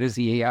 Why does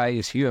the AI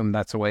assume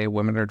that's the way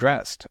women are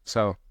dressed?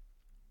 So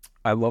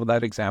I love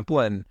that example.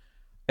 And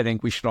I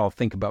think we should all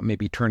think about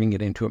maybe turning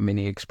it into a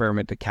mini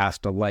experiment to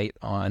cast a light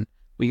on,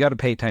 we got to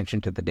pay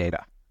attention to the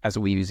data as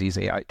we use these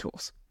AI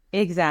tools.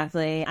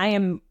 Exactly. I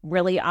am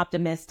really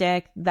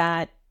optimistic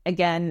that,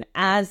 again,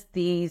 as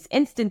these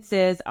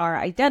instances are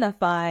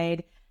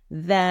identified,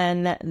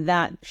 then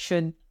that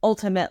should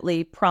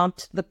ultimately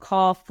prompt the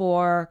call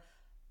for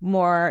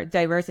more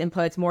diverse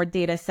inputs, more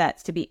data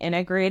sets to be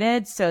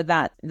integrated so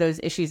that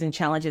those issues and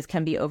challenges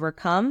can be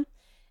overcome.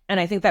 And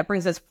I think that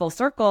brings us full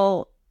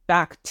circle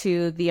back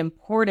to the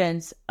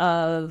importance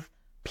of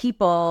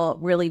people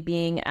really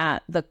being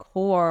at the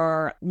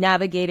core,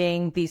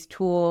 navigating these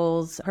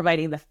tools,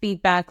 providing the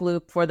feedback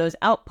loop for those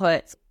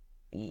outputs.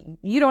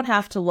 You don't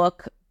have to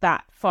look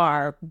that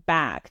far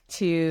back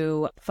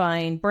to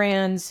find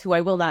brands who I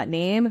will not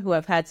name, who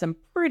have had some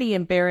pretty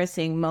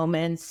embarrassing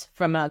moments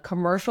from a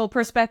commercial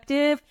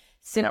perspective,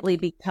 simply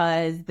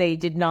because they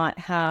did not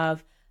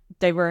have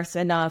diverse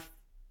enough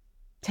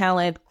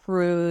talent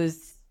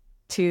crews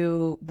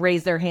to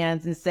raise their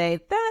hands and say,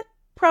 that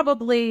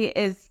probably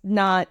is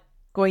not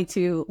going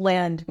to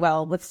land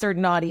well with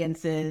certain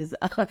audiences.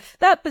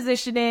 That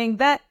positioning,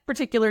 that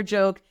particular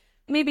joke,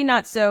 maybe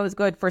not so is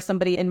good for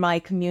somebody in my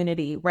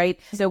community, right?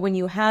 So when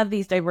you have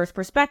these diverse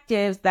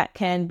perspectives, that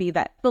can be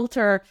that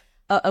filter,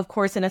 of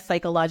course, in a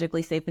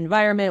psychologically safe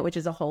environment, which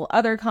is a whole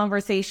other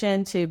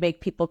conversation, to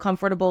make people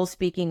comfortable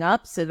speaking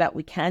up so that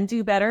we can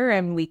do better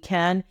and we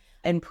can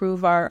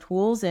improve our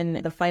tools and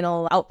the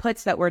final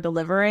outputs that we're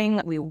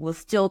delivering. We will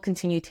still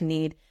continue to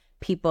need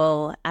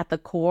people at the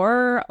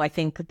core. I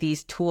think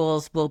these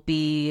tools will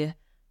be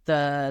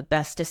the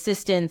best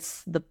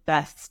assistants, the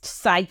best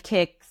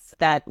sidekicks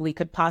that we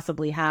could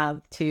possibly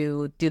have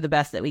to do the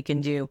best that we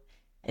can do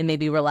and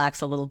maybe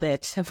relax a little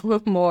bit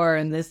more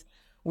in this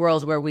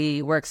world where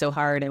we work so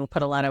hard and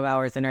put a lot of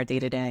hours in our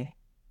day-to-day.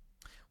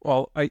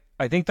 Well,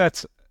 I think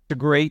that's a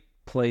great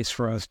place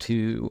for us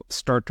to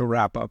start to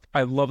wrap up.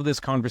 I love this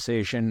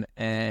conversation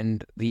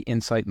and the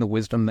insight and the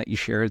wisdom that you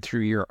shared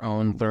through your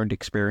own learned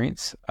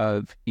experience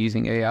of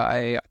using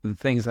AI. The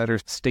things that are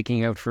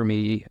sticking out for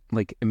me,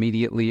 like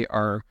immediately,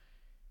 are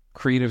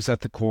creatives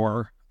at the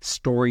core.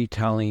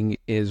 Storytelling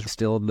is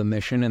still the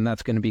mission, and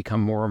that's going to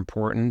become more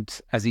important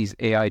as these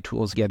AI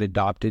tools get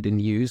adopted and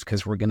used,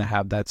 because we're going to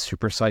have that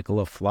super cycle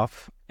of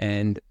fluff.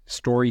 And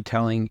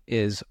storytelling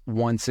is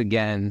once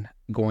again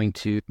going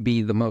to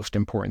be the most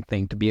important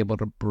thing, to be able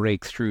to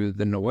break through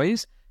the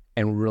noise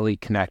and really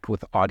connect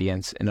with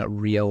audience in a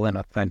real and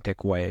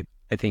authentic way.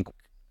 I think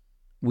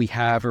we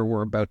have, or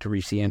we're about to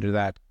reach the end of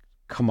that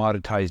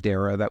commoditized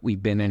era that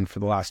we've been in for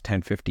the last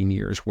 10, 15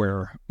 years,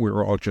 where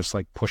we're all just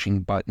like pushing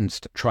buttons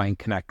to try and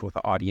connect with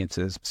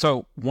audiences.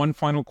 So one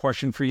final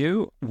question for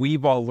you.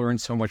 We've all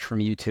learned so much from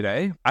you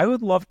today. I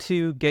would love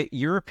to get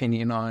your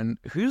opinion on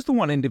who's the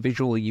one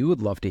individual you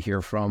would love to hear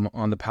from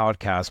on the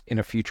podcast in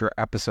a future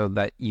episode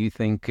that you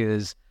think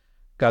is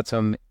got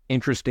some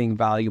interesting,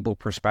 valuable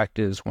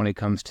perspectives when it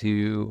comes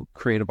to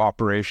creative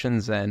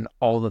operations and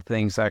all the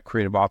things that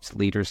creative ops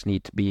leaders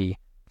need to be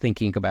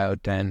thinking about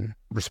and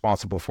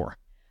responsible for.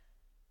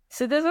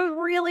 So this is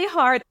really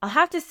hard. I'll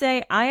have to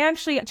say, I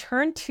actually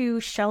turned to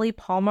Shelley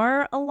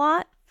Palmer a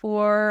lot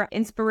for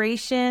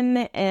inspiration,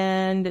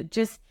 and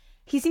just,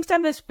 he seems to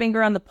have his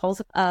finger on the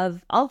pulse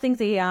of all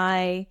things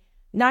AI,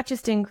 not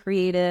just in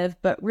creative,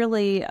 but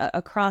really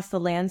across the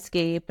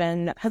landscape,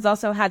 and has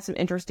also had some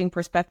interesting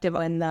perspective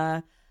on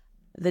the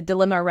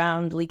dilemma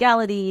around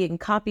legality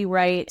and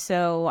copyright.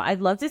 So I'd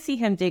love to see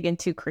him dig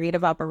into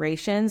creative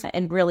operations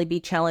and really be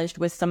challenged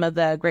with some of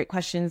the great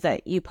questions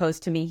that you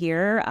posed to me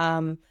here.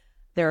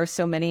 There are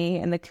so many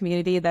in the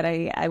community that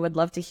I would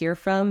love to hear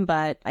from,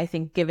 but I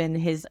think given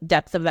his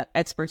depth of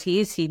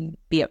expertise, he'd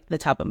be at the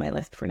top of my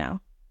list for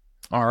now.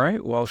 All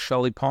right. Well,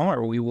 Shelley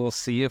Palmer, we will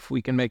see if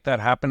we can make that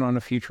happen on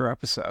a future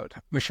episode.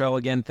 Michelle,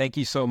 again, thank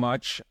you so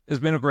much. It's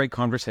been a great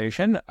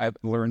conversation. I've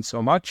learned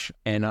so much,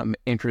 and I'm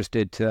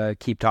interested to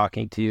keep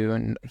talking to you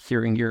and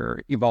hearing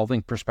your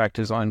evolving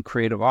perspectives on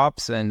creative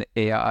ops and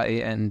AI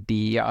and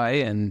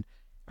DEI and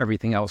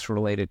everything else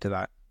related to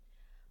that.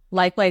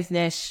 Likewise,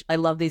 Nish. I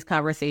love these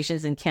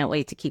conversations and can't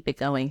wait to keep it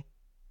going.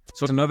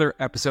 So it's another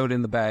episode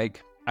in the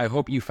bag. I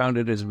hope you found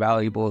it as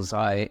valuable as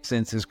I.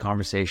 Since this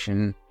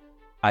conversation,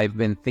 I've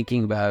been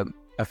thinking about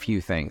a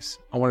few things.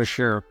 I want to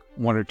share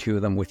one or two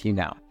of them with you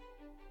now.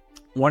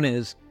 One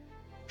is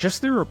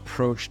just their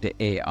approach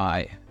to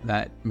AI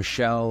that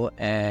Michelle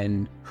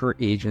and her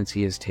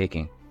agency is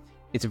taking.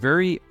 It's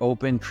very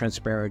open,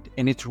 transparent,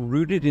 and it's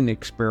rooted in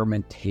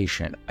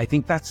experimentation. I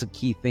think that's the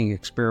key thing,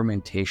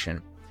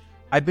 experimentation.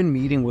 I've been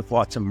meeting with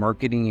lots of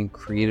marketing and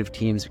creative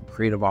teams,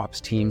 creative ops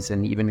teams,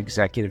 and even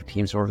executive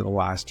teams over the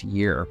last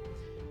year,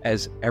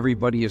 as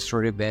everybody has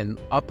sort of been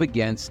up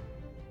against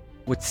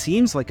what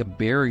seems like a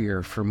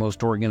barrier for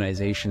most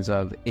organizations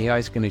of AI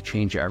is going to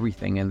change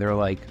everything. And they're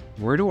like,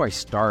 where do I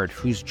start?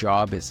 Whose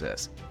job is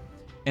this?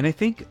 And I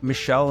think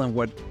Michelle and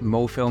what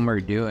Mofilm are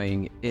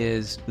doing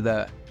is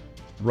the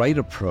right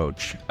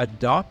approach,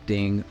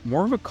 adopting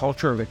more of a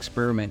culture of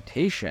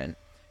experimentation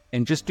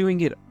and just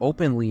doing it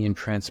openly and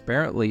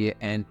transparently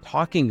and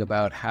talking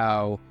about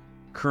how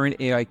current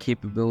AI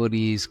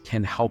capabilities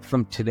can help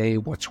them today,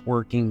 what's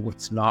working,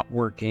 what's not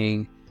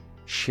working,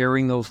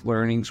 sharing those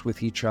learnings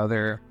with each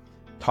other,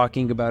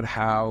 talking about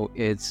how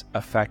it's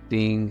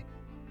affecting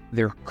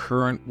their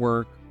current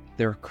work,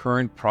 their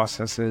current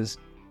processes.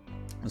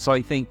 So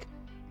I think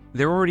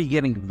they're already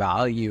getting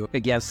value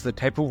against the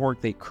type of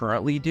work they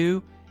currently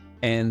do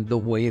and the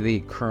way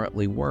they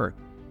currently work.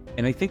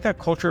 And I think that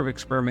culture of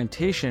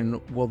experimentation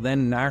will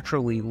then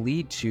naturally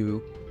lead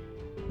to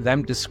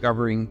them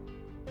discovering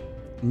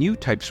new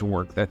types of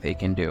work that they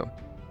can do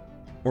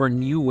or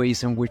new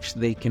ways in which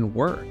they can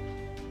work.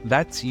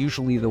 That's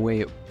usually the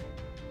way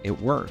it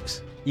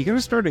works. You got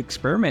to start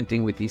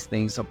experimenting with these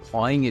things,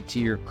 applying it to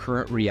your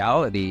current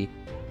reality,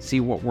 see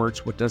what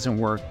works, what doesn't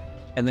work.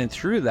 And then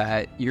through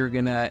that, you're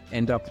going to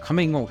end up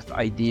coming up with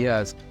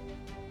ideas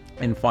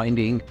and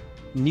finding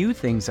new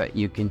things that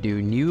you can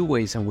do, new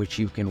ways in which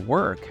you can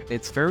work.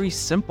 It's very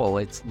simple.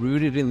 It's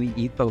rooted in the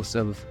ethos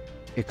of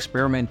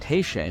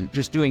experimentation,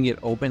 just doing it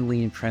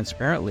openly and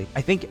transparently.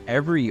 I think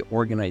every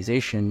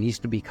organization needs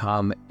to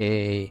become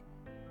a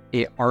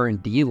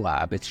R&D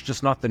lab. It's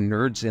just not the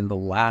nerds in the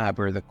lab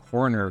or the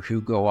corner who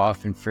go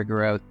off and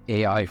figure out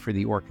AI for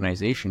the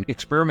organization.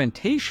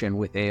 Experimentation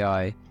with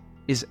AI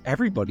is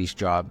everybody's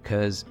job,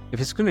 because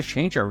if it's going to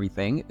change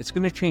everything, it's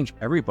going to change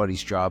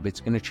everybody's job. It's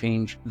going to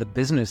change the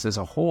business as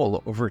a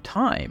whole over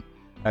time.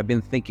 I've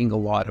been thinking a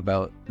lot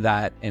about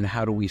that and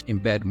how do we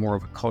embed more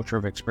of a culture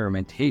of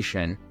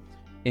experimentation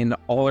in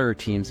all our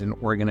teams and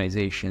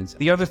organizations.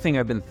 The other thing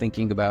I've been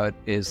thinking about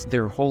is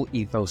their whole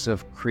ethos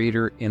of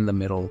creator in the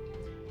middle.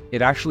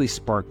 It actually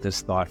sparked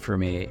this thought for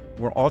me.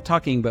 We're all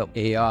talking about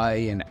AI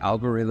and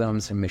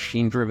algorithms and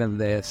machine-driven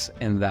this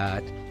and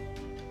that,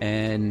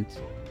 and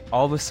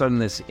all of a sudden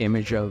this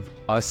image of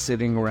us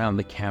sitting around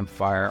the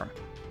campfire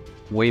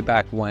way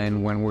back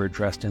when we're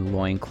dressed in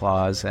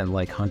loincloths and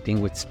like hunting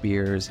with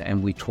spears,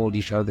 and we told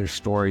each other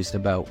stories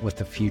about what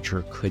the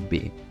future could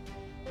be.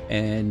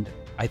 And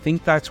I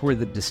think that's where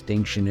the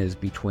distinction is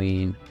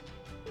between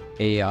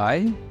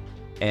AI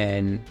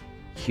and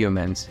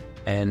humans.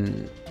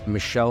 And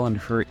Michelle and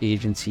her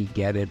agency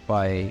get it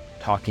by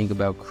talking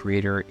about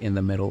creator in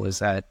the middle, is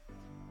that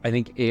I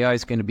think AI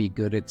is going to be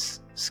good at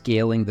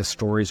scaling the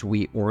stories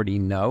we already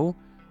know,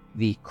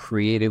 the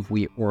creative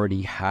we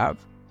already have,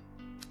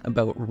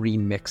 about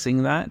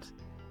remixing that.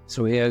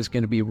 So AI is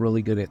going to be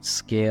really good at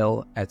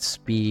scale, at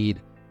speed,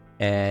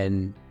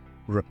 and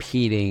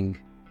repeating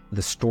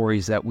the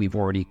stories that we've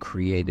already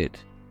created.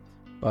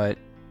 But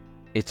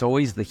it's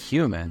always the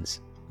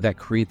humans that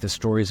create the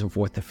stories of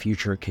what the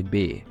future could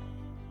be.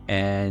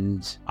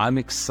 And I'm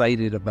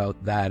excited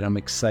about that. I'm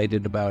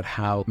excited about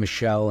how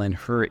Michelle and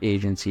her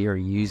agency are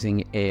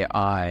using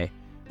AI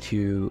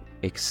to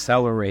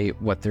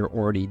accelerate what they're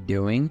already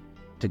doing,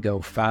 to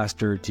go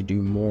faster, to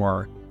do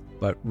more.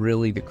 But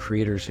really the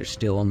creators are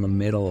still in the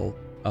middle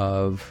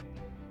of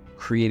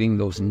creating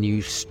those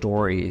new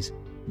stories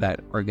that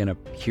are going to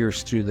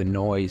pierce through the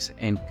noise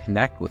and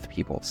connect with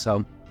people.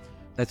 So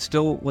that's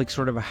still like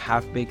sort of a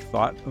half-baked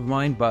thought of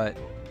mine, but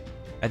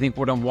I think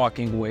what I'm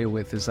walking away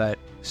with is that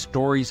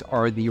stories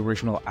are the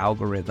original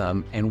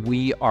algorithm, and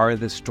we are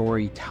the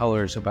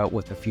storytellers about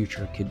what the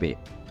future could be.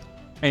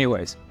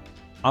 Anyways,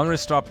 I'm going to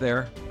stop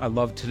there. I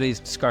love today's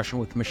discussion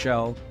with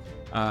Michelle.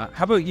 How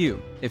about you?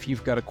 If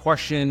you've got a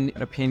question,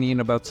 an opinion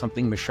about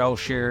something Michelle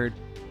shared,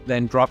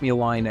 then drop me a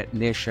line at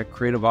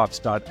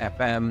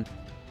nish@creativeops.fm.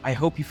 I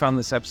hope you found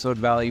this episode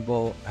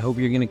valuable. I hope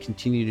you're going to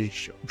continue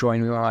to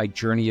join me on my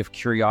journey of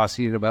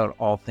curiosity about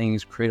all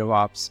things creative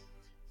ops.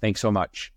 Thanks so much.